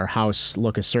want to have our house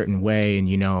look a certain way, and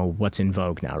you know what's in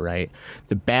vogue now, right?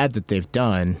 The bad that they've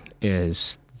done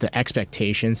is the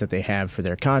expectations that they have for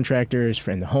their contractors,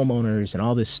 and the homeowners, and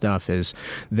all this stuff is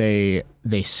they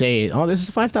say, oh, this is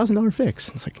a $5,000 fix.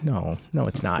 It's like, no,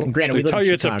 it's not. And granted, They tell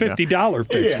you it's a Chicago.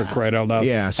 $50 fix for crying out loud.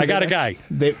 Yeah, so I got a guy.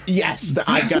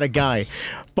 I've got a guy.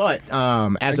 But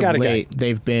as of late,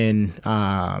 they've been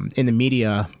in the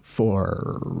media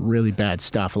for really bad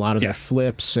stuff. A lot of their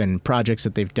flips and projects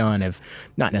that they've done have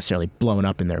not necessarily blown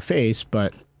up in their face,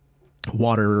 but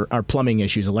water or plumbing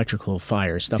issues, electrical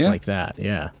fires, stuff like that.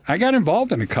 Yeah. I got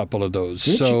involved in a couple of those.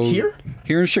 Did you? Here?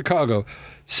 Here in Chicago.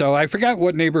 So I forgot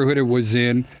what neighborhood it was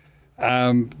in.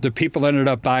 The people ended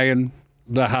up buying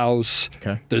the house.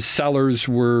 Okay. The sellers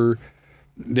were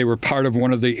part of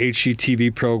one of the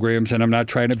HGTV programs, and I'm not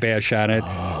trying to bash on it.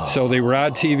 So they were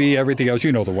on TV, everything else.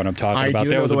 You know the one I'm talking about.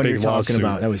 That was a the one big you're talking lawsuit.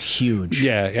 about. That was huge.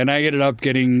 Yeah, and I ended up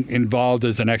getting involved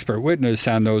as an expert witness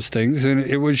on those things, and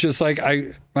it was just like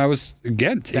I was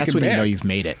again taken That's when back. you know you've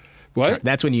made it. What?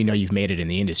 That's when you know you've made it in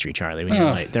the industry, Charlie. When you're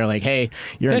like, they're like, "Hey,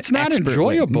 you're That's an not expert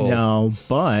enjoyable. No,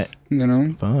 but You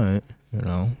know,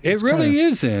 it's it really kinda-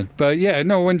 isn't. But yeah,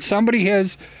 no. When somebody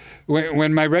has,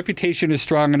 when my reputation is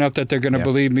strong enough that they're going to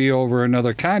believe me over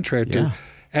another contractor,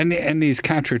 and these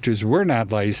contractors were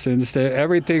not licensed.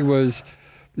 Everything was,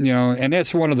 and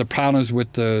that's one of the problems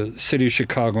with the city of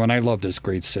Chicago. And I love this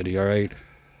great city, all right,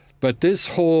 but this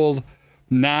whole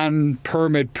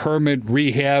non-permit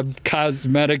rehab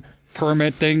cosmetic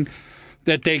permit thing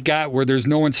that they got where there's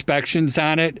no inspections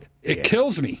on it, it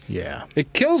kills me. Yeah.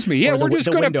 It kills me. Yeah, Or we're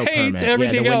just going to paint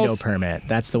everything the window else. permit.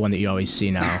 That's the one that you always see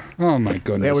now. Oh, my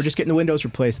goodness. Yeah, we're just getting the windows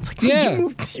replaced. It's like, you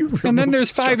and then removed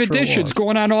there's 5 structural additions walls.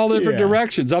 going on all different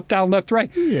directions, up, down, left, right.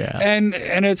 Yeah. And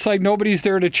it's like nobody's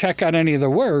there to check on any of the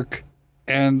work,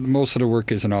 and most of the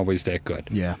work isn't always that good.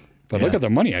 Yeah. But look at the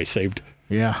money I saved.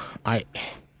 Yeah.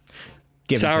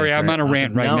 Sorry, I'm on a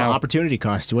rant right now. Opportunity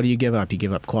cost. What do you give up? You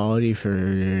give up quality for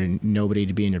nobody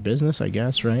to be in your business, I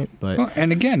guess, right? But Well,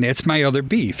 and again, that's my other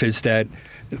beef is that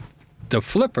the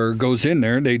flipper goes in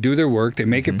there, they do their work, they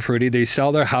make it pretty, they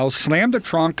sell their house, slam the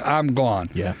trunk, I'm gone.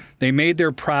 Yeah. They made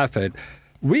their profit.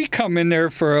 We come in there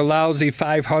for a lousy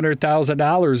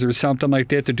 $500,000 or something like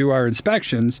that to do our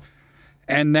inspections,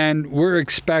 and then we're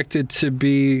expected to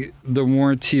be the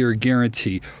warranty or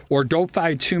guarantee. Or don't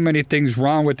find too many things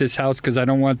wrong with this house because I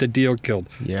don't want the deal killed.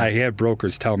 Yeah. I had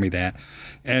brokers tell me that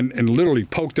and literally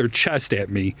poke their chest at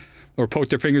me or poke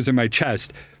their fingers in my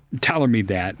chest telling me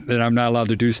that I'm not allowed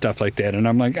to do stuff like that. And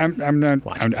I'm like, I'm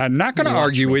not going to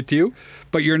argue with you,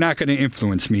 but you're not going to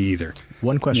influence me either.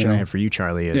 one question I have for you,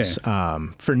 Charlie, is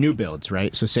for new builds,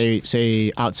 right? So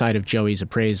say outside of Joey's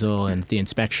appraisal and the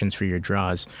inspections for your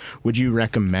draws, would you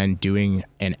recommend doing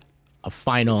a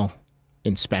final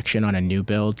inspection on a new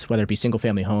build, whether it be single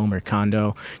family home or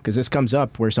condo? Because this comes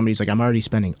up where somebody's like, I'm already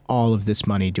spending all of this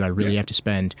money. Do I really have to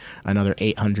spend another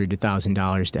 $800 to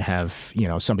 $1,000 to have,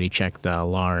 somebody check the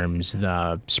alarms,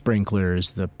 the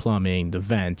sprinklers, the plumbing, the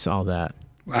vents, all that?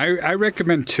 I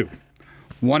recommend 2.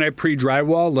 One at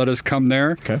pre-drywall, let us come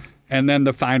there. Okay. And then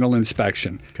the final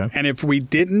inspection. Okay. And if we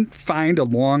didn't find a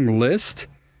long list,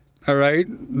 all right,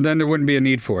 then there wouldn't be a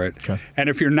need for it. Okay. And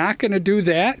if you're not going to do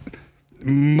that,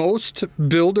 most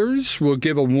builders will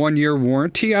give a 1-year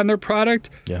warranty on their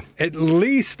product. Yeah. At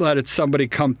least let somebody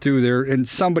come through there and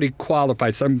somebody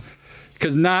qualify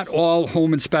because not all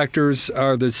home inspectors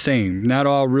are the same. Not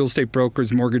all real estate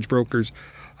brokers, mortgage brokers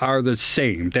are the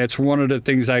same. That's one of the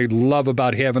things I love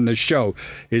about having the show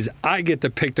is I get to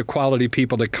pick the quality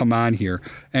people that come on here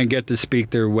and get to speak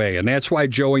their way. And that's why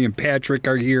Joey and Patrick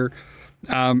are here.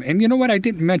 And you know what? I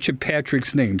didn't mention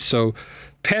Patrick's name. So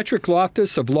Patrick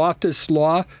Loftus of Loftus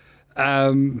Law,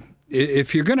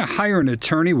 if you're going to hire an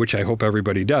attorney, which I hope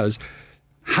everybody does,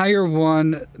 hire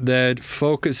one that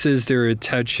focuses their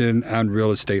attention on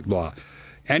real estate law.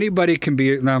 Anybody can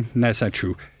be, no, that's not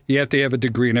true. You have to have a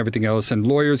degree and everything else, and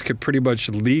lawyers can pretty much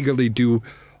legally do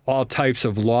all types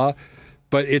of law,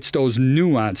 but it's those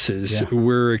nuances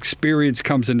where experience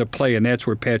comes into play, and that's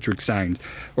where Patrick shines.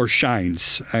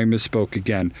 I misspoke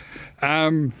again.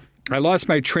 I lost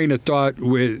my train of thought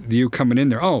with you coming in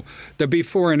there. Oh, the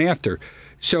before and after.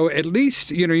 So at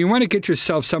least, you want to get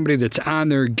yourself somebody that's on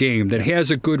their game, that has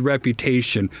a good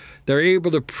reputation. They're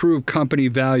able to prove company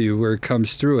value where it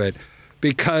comes through it.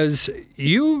 Because that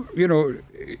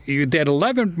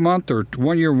 11-month or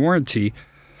 1-year warranty,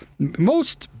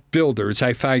 most builders,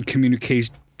 I find, communicate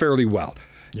fairly well.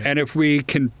 Yeah. And if we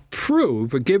can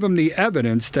prove or give them the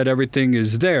evidence that everything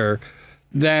is there,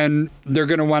 then they're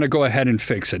going to want to go ahead and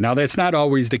fix it. Now, that's not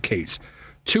always the case.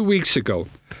 2 weeks ago,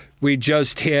 we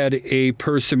just had a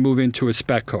person move into a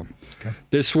spec home. Okay.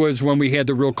 This was when we had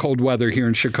the real cold weather here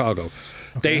in Chicago.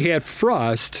 Okay. They had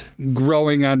frost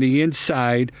growing on the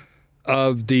inside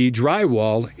of the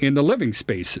drywall in the living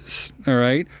spaces, all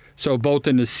right? So both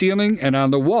in the ceiling and on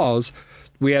the walls,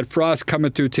 we had frost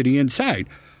coming through to the inside.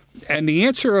 And the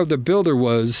answer of the builder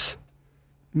was,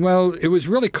 well, it was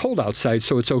really cold outside,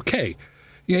 so it's okay.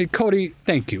 Yeah, Cody,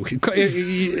 thank you.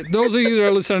 Those of you that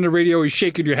are listening on the radio, he's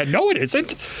shaking your head. No, it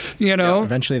isn't. Yeah,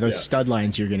 eventually those stud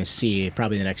lines you're going to see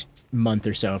probably the next month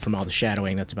or so from all the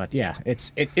shadowing. That's about,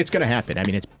 it's going to happen. I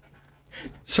mean, it's.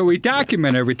 So we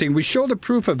document everything. We show the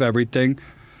proof of everything.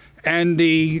 And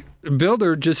the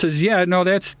builder just says, yeah, no,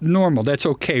 that's normal. That's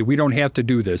okay. We don't have to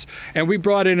do this. And we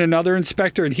brought in another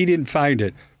inspector, and he didn't find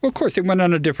it. Well, of course, they went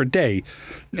on a different day.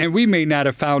 And we may not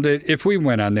have found it if we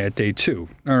went on that day, too.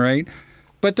 All right?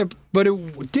 But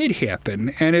it did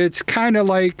happen. And it's kind of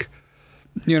like,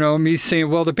 me saying,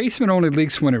 well, the basement only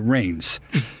leaks when it rains.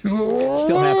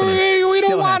 Still happening. We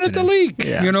don't want it to leak.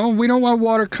 Yeah. We don't want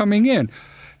water coming in.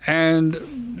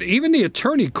 And even the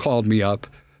attorney called me up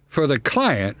for the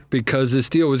client because this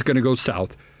deal was going to go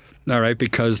south, all right,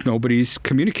 because nobody's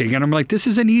communicating. And I'm like, this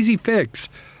is an easy fix,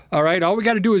 all right? All we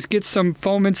got to do is get some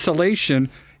foam insulation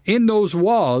in those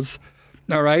walls,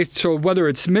 all right? So whether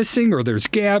it's missing or there's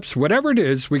gaps, whatever it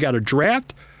is, we got a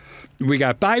draft, we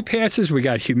got bypasses, we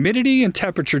got humidity and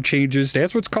temperature changes.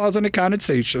 That's what's causing the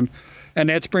condensation, and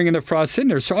that's bringing the frost in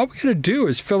there. So all we got to do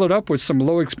is fill it up with some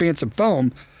low expansive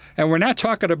foam, and we're not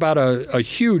talking about a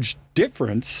huge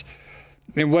difference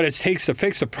in what it takes to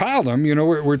fix the problem.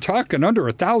 We're talking under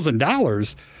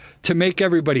 $1,000 to make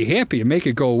everybody happy and make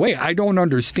it go away. I don't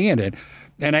understand it.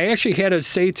 And I actually had to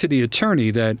say to the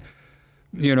attorney that,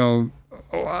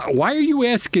 why are you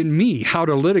asking me how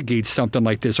to litigate something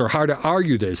like this or how to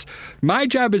argue this? My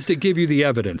job is to give you the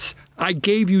evidence. I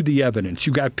gave you the evidence.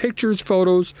 You got pictures,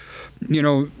 photos.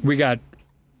 We got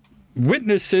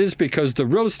witnesses because the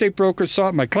real estate broker saw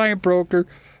it, my client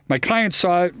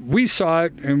saw it, we saw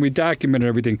it, and we documented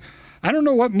everything. I don't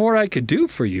know what more I could do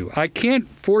for you. I can't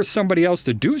force somebody else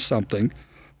to do something,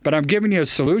 but I'm giving you a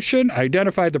solution. I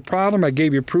identified the problem. I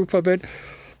gave you proof of it.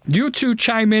 You two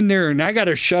chime in there, and I got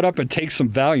to shut up and take some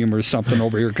Valium or something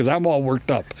over here because I'm all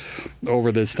worked up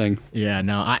over this thing. Yeah,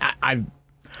 no,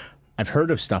 I've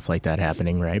heard of stuff like that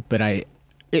happening, right? But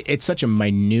it's such a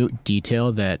minute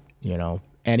detail that,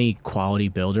 any quality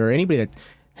builder or anybody that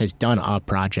has done a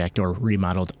project or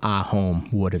remodeled a home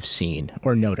would have seen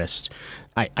or noticed.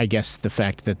 I guess the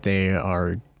fact that they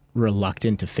are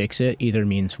reluctant to fix it either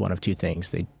means one of two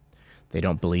things. They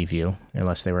don't believe you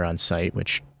unless they were on site,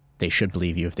 which they should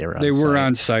believe you if they were on site. They were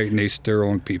on site and their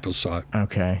own people saw it.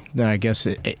 Okay. No, I guess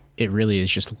it really is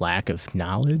just lack of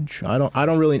knowledge. I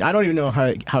don't even know how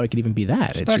it could even be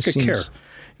that. It just seems, care.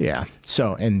 Yeah.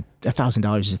 So, and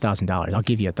 $1,000 is $1,000. I'll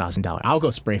give you $1,000. I'll go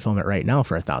spray foam it right now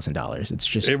for $1,000. It's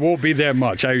just. It won't be that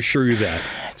much. I assure you that.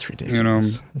 It's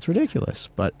ridiculous. It's ridiculous,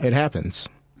 but it happens.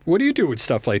 What do you do with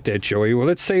stuff like that, Joey? Well,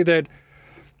 let's say that,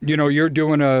 you're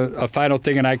doing a final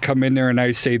thing and I come in there and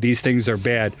I say these things are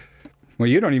bad. Well,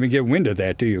 you don't even get wind of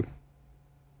that, do you?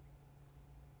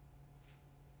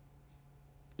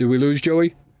 Did we lose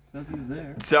Joey? Says he's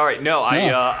there. Sorry, no.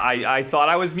 I thought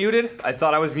I was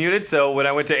muted. So when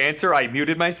I went to answer, I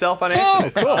muted myself on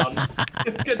accident. Oh,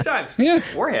 cool. Good times. Yeah.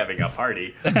 We're having a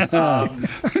party.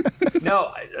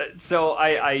 No, so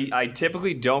I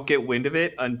typically don't get wind of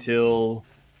it until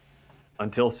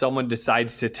until someone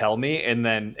decides to tell me, and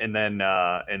then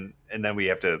we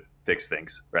have to fix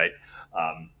things, right?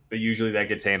 But usually that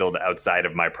gets handled outside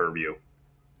of my purview.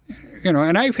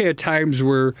 And I've had times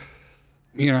where,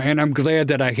 and I'm glad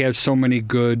that I have so many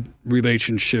good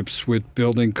relationships with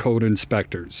building code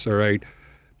inspectors, all right?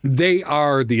 They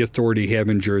are the authority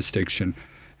having jurisdiction.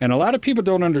 And a lot of people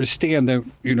don't understand that,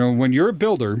 when you're a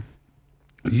builder,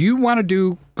 you want to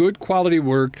do good quality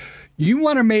work. You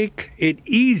want to make it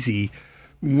easy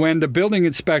when the building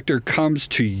inspector comes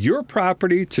to your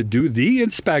property to do the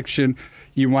inspection.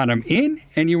 You want them in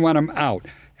and you want them out.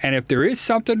 And if there is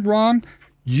something wrong,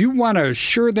 you want to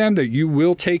assure them that you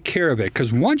will take care of it.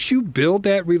 Because once you build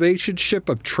that relationship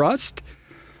of trust,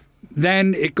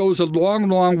 then it goes a long,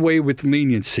 long way with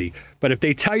leniency. But if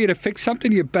they tell you to fix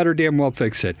something, you better damn well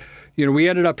fix it. We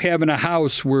ended up having a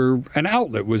house where an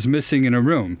outlet was missing in a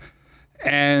room.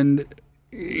 And,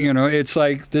 it's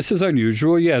like, this is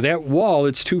unusual. Yeah, that wall,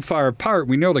 it's too far apart.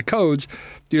 We know the codes.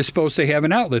 You're supposed to have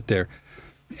an outlet there.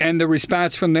 And the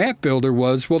response from that builder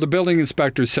was, well, the building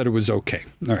inspector said it was okay.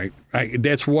 All right.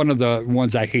 That's one of the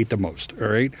ones I hate the most. All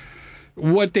right.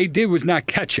 What they did was not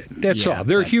catch it. That's all.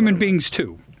 They're human beings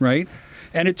too. Right.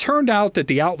 And it turned out that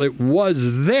the outlet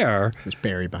was there. It was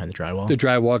buried behind the drywall. The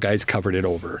drywall guys covered it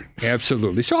over.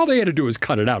 Absolutely. So all they had to do was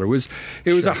cut it out. It was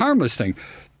a harmless thing.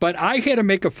 But I had to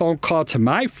make a phone call to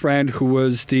my friend who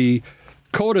was the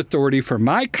code authority for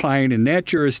my client in that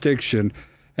jurisdiction.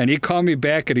 And he called me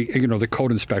back, and the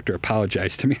code inspector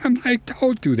apologized to me. I'm like,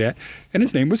 don't do that. And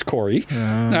his name was Corey.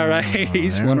 All right,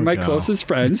 he's one of my closest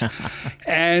friends.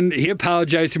 And he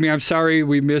apologized to me. I'm sorry,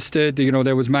 we missed it.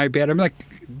 That was my bad. I'm like,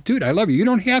 dude, I love you. You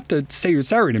don't have to say you're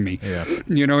sorry to me. Yeah.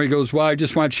 He goes, well, I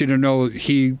just want you to know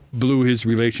he blew his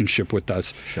relationship with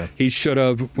us. Sure. He should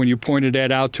have, when you pointed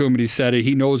that out to him and he said it,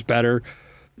 he knows better.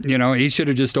 He should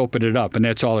have just opened it up, and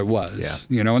that's all it was. Yeah.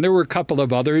 And there were a couple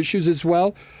of other issues as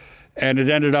well. And it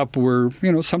ended up where,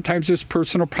 sometimes there's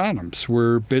personal problems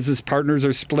where business partners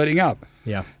are splitting up.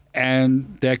 Yeah.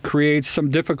 And that creates some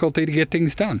difficulty to get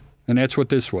things done. And that's what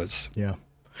this was. Yeah.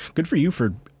 Good for you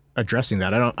for addressing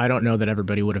that. I don't know that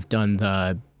everybody would have done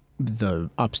the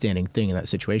upstanding thing in that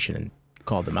situation and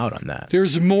called them out on that.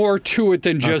 There's more to it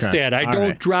than just that. I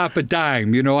don't drop a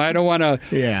dime. I don't want to.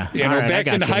 Yeah. Back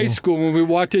in high school when we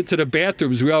walked into the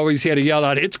bathrooms, we always had to yell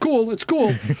out, "It's cool, it's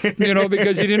cool,"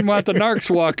 because you didn't want the narcs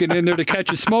walking in there to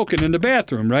catch you smoking in the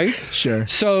bathroom, right? Sure.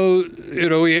 So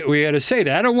we had to say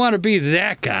that. I don't want to be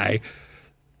that guy,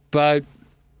 but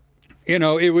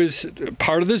it was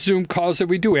part of the Zoom calls that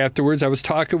we do afterwards. I was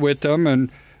talking with them,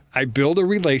 and I build a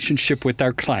relationship with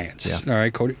our clients. Yeah. All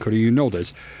right, Cody, you know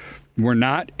this. We're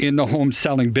not in the home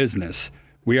selling business.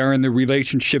 We are in the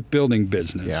relationship building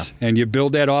business. Yeah. And you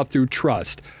build that off through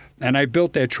trust. And I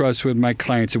built that trust with my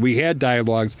clients. And we had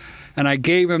dialogues. And I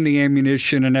gave them the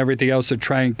ammunition and everything else to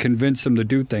try and convince them to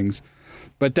do things.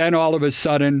 But then all of a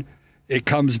sudden, it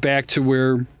comes back to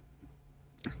where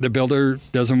the builder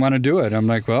doesn't want to do it. I'm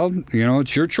like, well,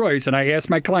 it's your choice. And I asked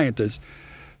my client this.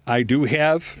 I do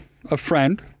have a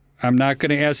friend. I'm not going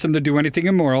to ask them to do anything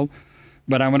immoral.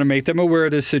 But I want to make them aware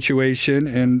of this situation,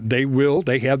 and they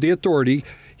have the authority.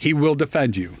 He will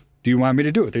defend you. Do you want me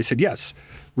to do it? They said, yes.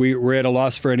 We're at a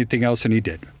loss for anything else, and he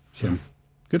did. So. Yeah.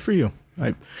 Good for you.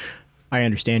 I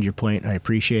understand your point. I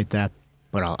appreciate that,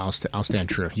 but I'll stand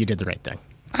true. You did the right thing.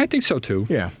 I think so, too.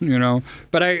 Yeah.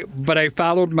 But I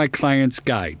followed my client's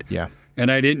guide. Yeah.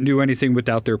 And I didn't do anything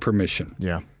without their permission.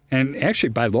 Yeah. And actually,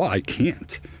 by law, I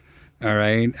can't. All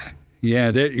right?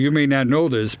 Yeah, you may not know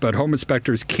this, but home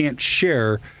inspectors can't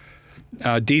share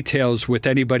details with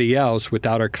anybody else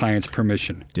without our client's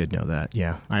permission. Did know that,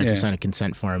 yeah. I have to sign a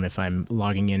consent form if I'm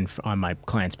logging in on my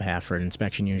client's behalf for an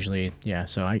inspection usually. Yeah,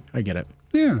 so I get it.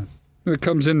 Yeah, it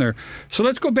comes in there. So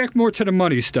let's go back more to the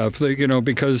money stuff,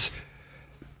 because,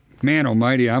 man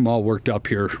almighty, I'm all worked up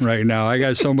here right now. I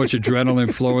got so much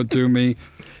adrenaline flowing through me.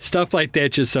 Stuff like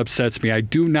that just upsets me. I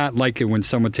do not like it when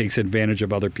someone takes advantage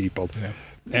of other people. Yeah.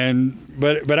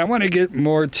 But I want to get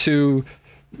more to,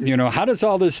 how does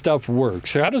all this stuff work?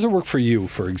 So how does it work for you,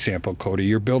 for example, Cody?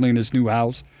 You're building this new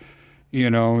house.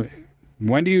 When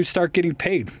do you start getting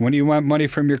paid? When do you want money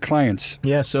from your clients?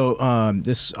 Yeah, so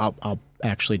I'll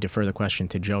actually defer the question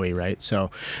to Joey, right? So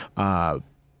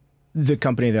the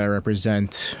company that I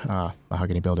represent,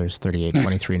 Mahogany Builders,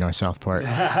 3823 North Southport.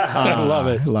 I love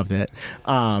it. Loved it.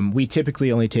 We typically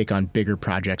only take on bigger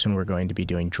projects when we're going to be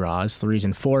doing draws. The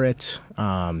reason for it,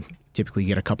 typically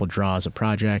get a couple draws a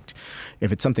project.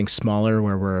 If it's something smaller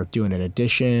where we're doing an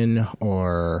addition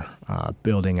or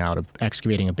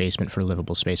excavating a basement for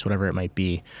livable space, whatever it might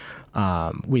be,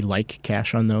 we like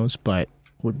cash on those, but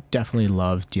would definitely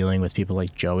love dealing with people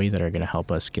like Joey that are going to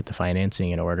help us get the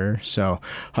financing in order. So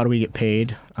how do we get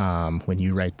paid? When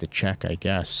you write the check, I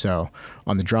guess. So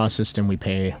on the draw system, we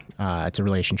pay, it's a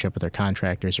relationship with our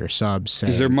contractors or subs.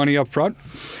 Is there money up front?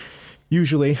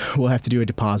 Usually we'll have to do a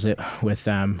deposit with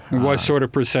them. And what sort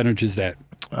of percentage is that?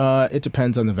 It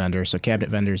depends on the vendor. So cabinet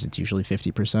vendors, it's usually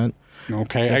 50%.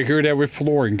 Okay, I hear that with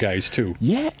flooring guys too.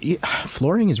 Yeah,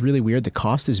 flooring is really weird. The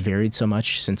cost has varied so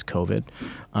much since COVID.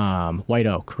 White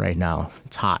oak right now,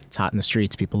 it's hot. It's hot in the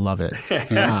streets. People love it.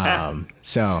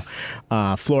 So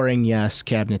flooring, yes.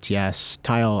 Cabinets, yes.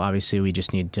 Tile, obviously, we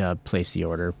just need to place the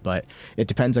order, but it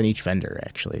depends on each vendor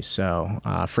actually. So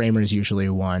framers usually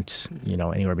want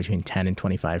anywhere between 10 and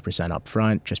 25% up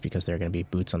front, just because they're going to be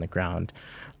boots on the ground.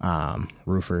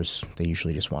 Roofers, they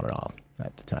usually just want it all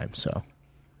at the time. So.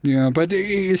 Yeah, but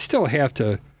you still have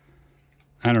to,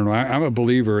 I don't know, I'm a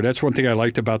believer. That's one thing I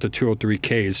liked about the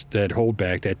 203Ks, that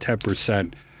holdback, that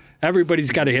 10%.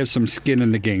 Everybody's got to have some skin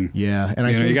in the game. Yeah, and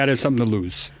I think you got to have something to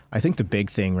lose. I think the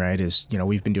big thing, right, is,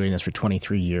 we've been doing this for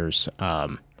 23 years.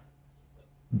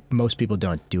 Most people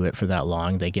don't do it for that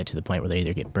long. They get to the point where they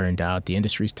either get burned out. The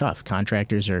industry's tough.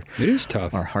 Contractors It is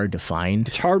tough. are hard to find.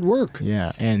 It's hard work.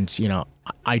 Yeah, and,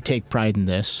 I take pride in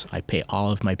this. I pay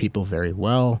all of my people very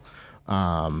well.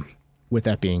 With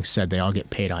that being said, they all get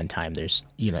paid on time. There's,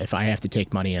 if I have to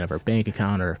take money out of our bank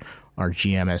account, or our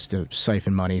GM has to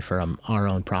siphon money from our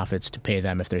own profits to pay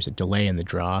them if there's a delay in the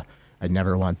draw, I'd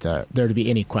never want there to be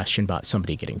any question about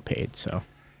somebody getting paid. So,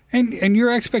 and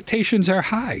your expectations are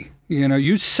high.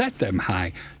 You set them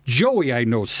high. Joey, I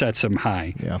know, sets them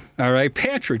high. Yeah. All right.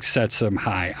 Patrick sets them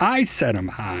high. I set them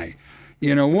high.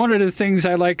 One of the things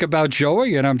I like about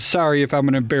Joey, and I'm sorry if I'm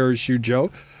going to embarrass you, Joe,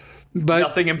 but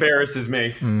nothing embarrasses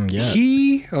me.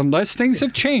 He, unless things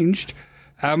have changed,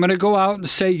 I'm going to go out and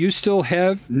say you still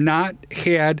have not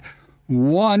had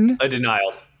a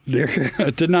denial.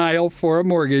 A denial for a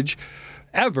mortgage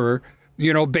ever,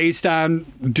 based on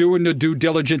doing the due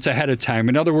diligence ahead of time.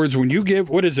 In other words, when you give,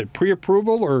 what is it,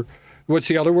 pre-approval, or what's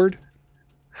the other word?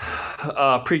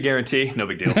 Pre-guarantee, no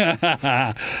big deal.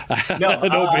 No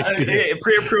big deal.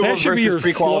 Pre-approval versus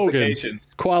pre-qualifications.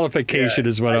 Slogan. Qualification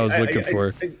is what I was looking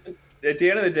for. At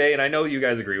the end of the day, and I know you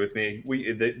guys agree with me,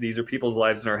 these are people's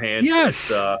lives in our hands.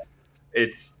 Yes.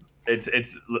 It's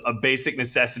a basic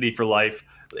necessity for life.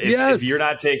 Yes. If you're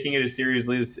not taking it as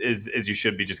seriously as you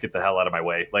should be, just get the hell out of my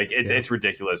way. Like, it's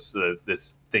ridiculous,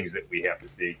 this things that we have to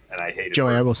see, and I hate it.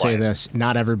 Joey, I will say this.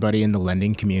 Not everybody in the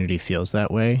lending community feels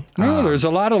that way. No, there's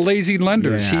a lot of lazy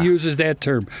lenders. Yeah. He uses that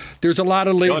term. There's a lot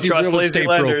of lazy real estate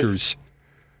brokers.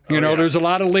 There's a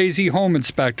lot of lazy home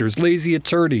inspectors, lazy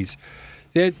attorneys.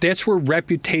 That's where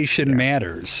reputation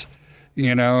matters.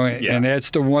 And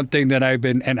that's the one thing that I've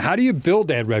been, and how do you build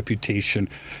that reputation?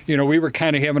 We were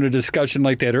kind of having a discussion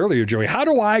like that earlier, Joey. How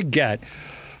do I get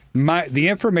the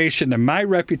information that my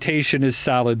reputation is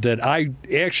solid, that I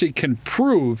actually can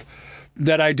prove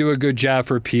that I do a good job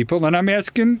for people? And I'm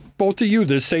asking both of you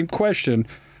this same question.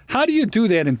 How do you do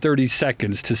that in 30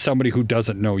 seconds to somebody who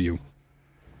doesn't know you?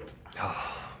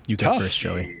 You go first,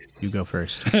 Joey. You go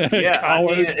first. Yeah,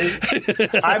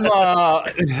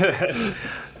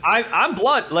 I'm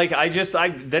blunt. Like,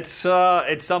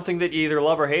 it's something that you either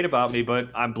love or hate about me, but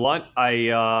I'm blunt.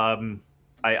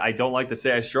 I don't like to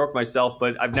say I stroke myself,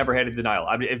 but I've never had a denial.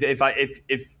 I mean, if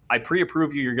I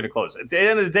pre-approve you, you're going to close. At the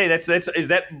end of the day, is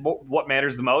that what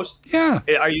matters the most? Yeah.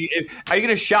 Are you going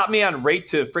to shop me on rate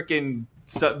to frickin'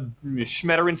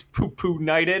 Schmetterins poo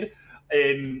knighted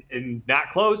and not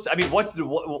close? I mean,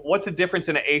 what's the difference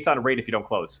in an eighth on a rate if you don't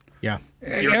close? Yeah,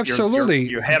 absolutely.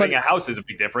 You're having a house is a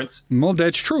big difference. Well,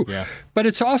 that's true. Yeah. But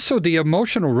it's also the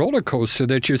emotional roller coaster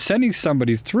that you're sending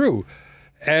somebody through,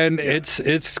 and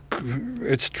it's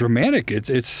dramatic.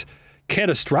 It's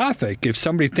catastrophic. If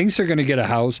somebody thinks they're going to get a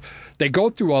house, they go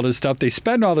through all this stuff, they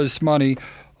spend all this money,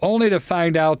 only to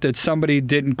find out that somebody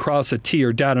didn't cross a T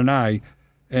or dot an I,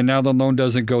 and now the loan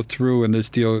doesn't go through, and this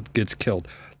deal gets killed.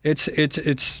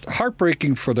 It's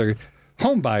heartbreaking for the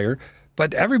home buyer,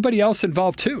 but everybody else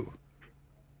involved too.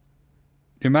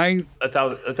 Am I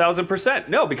 1,000%?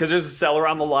 No, because there's a seller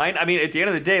on the line. I mean, at the end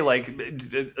of the day, like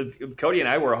Cody and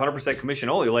I were 100% commission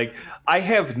only. Like, I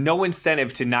have no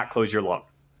incentive to not close your loan,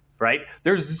 right?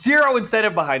 There's zero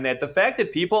incentive behind that. The fact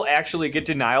that people actually get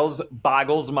denials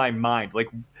boggles my mind. Like,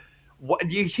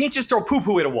 you can't just throw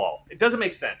poo-poo at a wall. It doesn't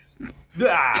make sense.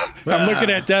 I'm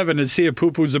looking at Devin and see if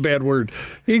poo-poo's a bad word.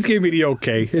 He's giving me the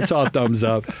okay. It's all thumbs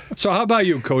up. So how about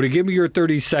you, Cody? Give me your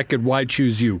 30-second why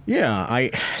choose you. Yeah,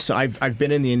 I've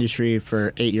been in the industry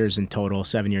for 8 years in total,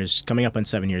 7 years, coming up on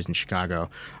 7 years in Chicago.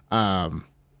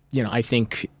 I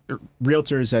think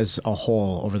realtors as a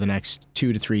whole over the next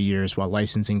 2 to 3 years, while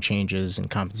licensing changes and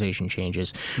compensation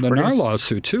changes. The NAR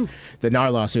lawsuit, too. The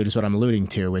NAR lawsuit is what I'm alluding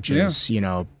to, which is,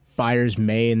 buyers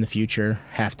may in the future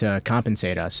have to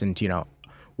compensate us. And,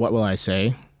 what will I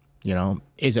say?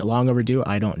 Is it long overdue?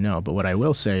 I don't know. But what I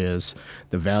will say is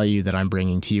the value that I'm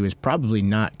bringing to you is probably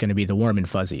not going to be the warm and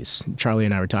fuzzies. Charlie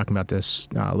and I were talking about this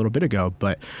a little bit ago,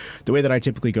 but the way that I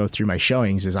typically go through my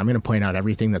showings is I'm going to point out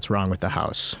everything that's wrong with the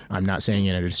house. I'm not saying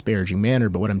it in a disparaging manner,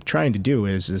 but what I'm trying to do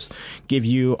is give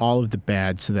you all of the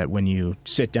bad so that when you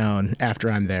sit down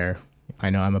after I'm there,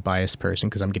 I know I'm a biased person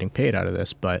because I'm getting paid out of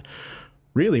this, but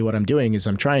really what I'm doing is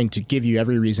I'm trying to give you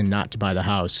every reason not to buy the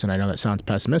house. And I know that sounds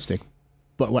pessimistic,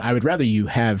 but what I would rather you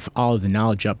have all of the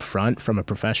knowledge up front from a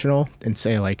professional and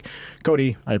say like,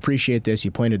 Cody, I appreciate this.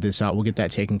 You pointed this out. We'll get that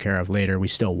taken care of later. We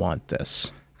still want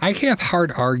this. I have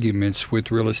hard arguments with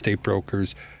real estate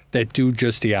brokers that do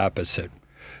just the opposite.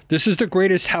 This is the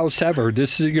greatest house ever.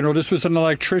 This is, this was an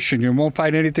electrician. You won't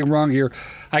find anything wrong here.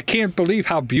 I can't believe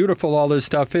how beautiful all this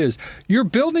stuff is. You're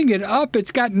building it up.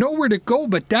 It's got nowhere to go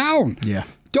but down. Yeah.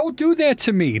 Don't do that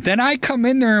to me. Then I come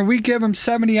in there and we give them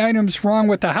 70 items wrong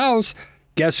with the house.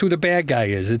 Guess who the bad guy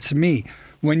is? It's me.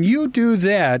 When you do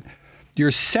that,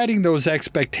 you're setting those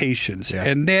expectations. Yeah.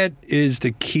 And that is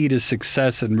the key to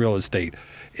success in real estate,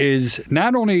 is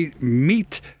not only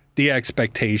meet the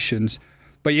expectations,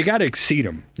 but you got to exceed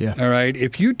them. Yeah. All right.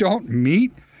 If you don't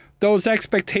meet those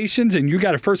expectations, and you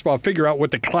got to, first of all, figure out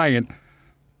what the client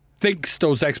thinks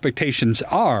those expectations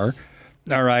are.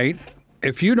 All right.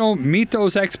 If you don't meet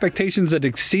those expectations that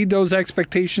exceed those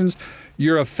expectations,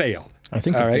 you're a fail. I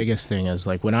think the biggest thing is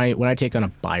like when I take on a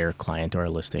buyer client or a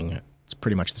listing, it's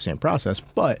pretty much the same process,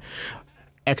 but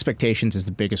expectations is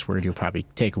the biggest word you'll probably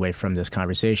take away from this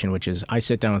conversation, which is I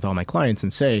sit down with all my clients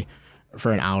and say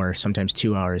for an hour, sometimes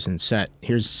 2 hours, and set,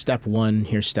 here's step 1,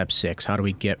 here's step 6. How do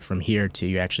we get from here to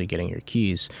you actually getting your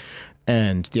keys?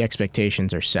 And the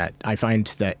expectations are set. I find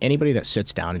that anybody that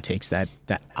sits down and takes that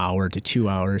hour to 2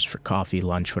 hours for coffee,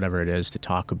 lunch, whatever it is, to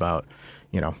talk about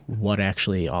what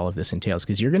actually all of this entails,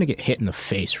 because you're going to get hit in the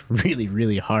face really,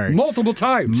 really hard. Multiple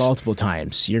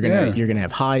times. You're gonna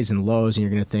have highs and lows, and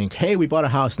you're gonna think, hey, we bought a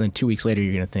house, and then 2 weeks later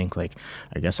you're gonna think like,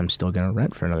 I guess I'm still gonna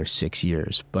rent for another 6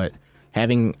 years. But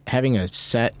having a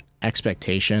set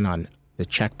expectation on the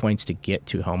checkpoints to get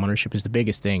to homeownership is the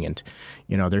biggest thing. And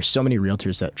there's so many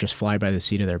realtors that just fly by the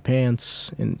seat of their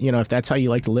pants. And if that's how you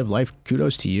like to live life,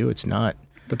 kudos to you. It's not.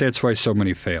 But that's why so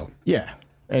many fail. Yeah.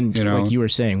 And like you were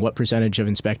saying, what percentage of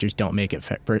inspectors don't make it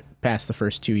past the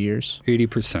first 2 years?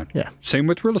 80%. Yeah. Same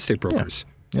with real estate brokers.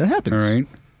 Yeah. It happens. All right.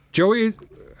 Joey,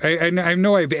 I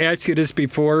know I've asked you this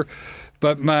before,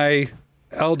 but my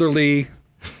elderly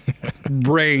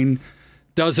brain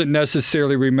doesn't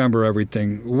necessarily remember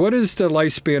everything. What is the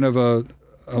lifespan of a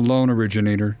loan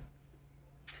originator?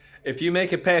 If you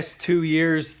make it past 2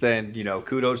 years, then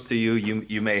kudos to you.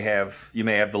 You may have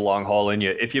the long haul in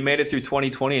you. If you made it through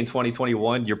 2020 and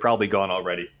 2021, you're probably gone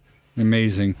already.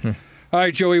 Amazing. All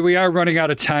right, Joey, we are running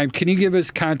out of time. Can you give us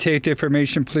contact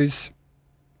information, please?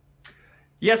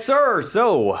 Yes, sir.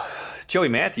 So, Joey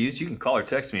Matthews, you can call or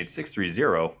text me at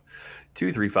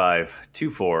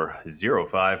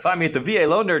 630-235-2405. Find me at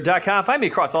thevaloannerd.com. Find me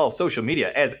across all social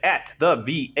media as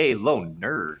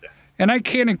 @thevaloannerd. And I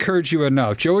can't encourage you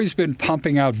enough. Joey's been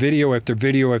pumping out video after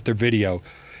video after video.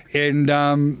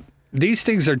 And these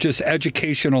things are just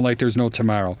educational like there's no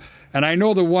tomorrow. And I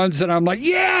know the ones that I'm like,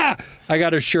 yeah, I got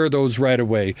to share those right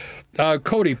away.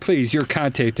 Cody, please, your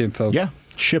contact info. Yeah.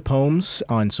 Ship Homes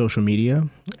on social media.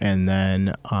 And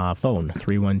then phone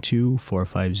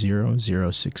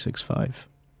 312-450-0665.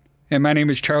 And my name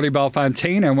is Charlie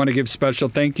Belfontaine. I want to give special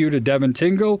thank you to Devin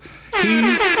Tingle.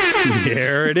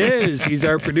 There it is. He's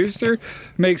our producer.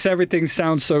 Makes everything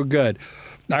sound so good.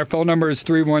 Our phone number is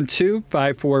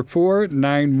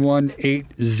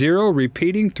 312-544-9180.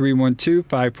 Repeating,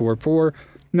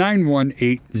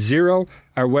 312-544-9180.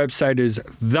 Our website is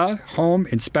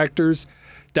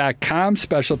thehomeinspectors.com.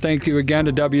 Special thank you again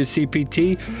to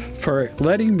WCPT for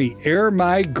letting me air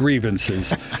my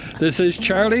grievances. This is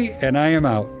Charlie, and I am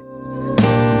out.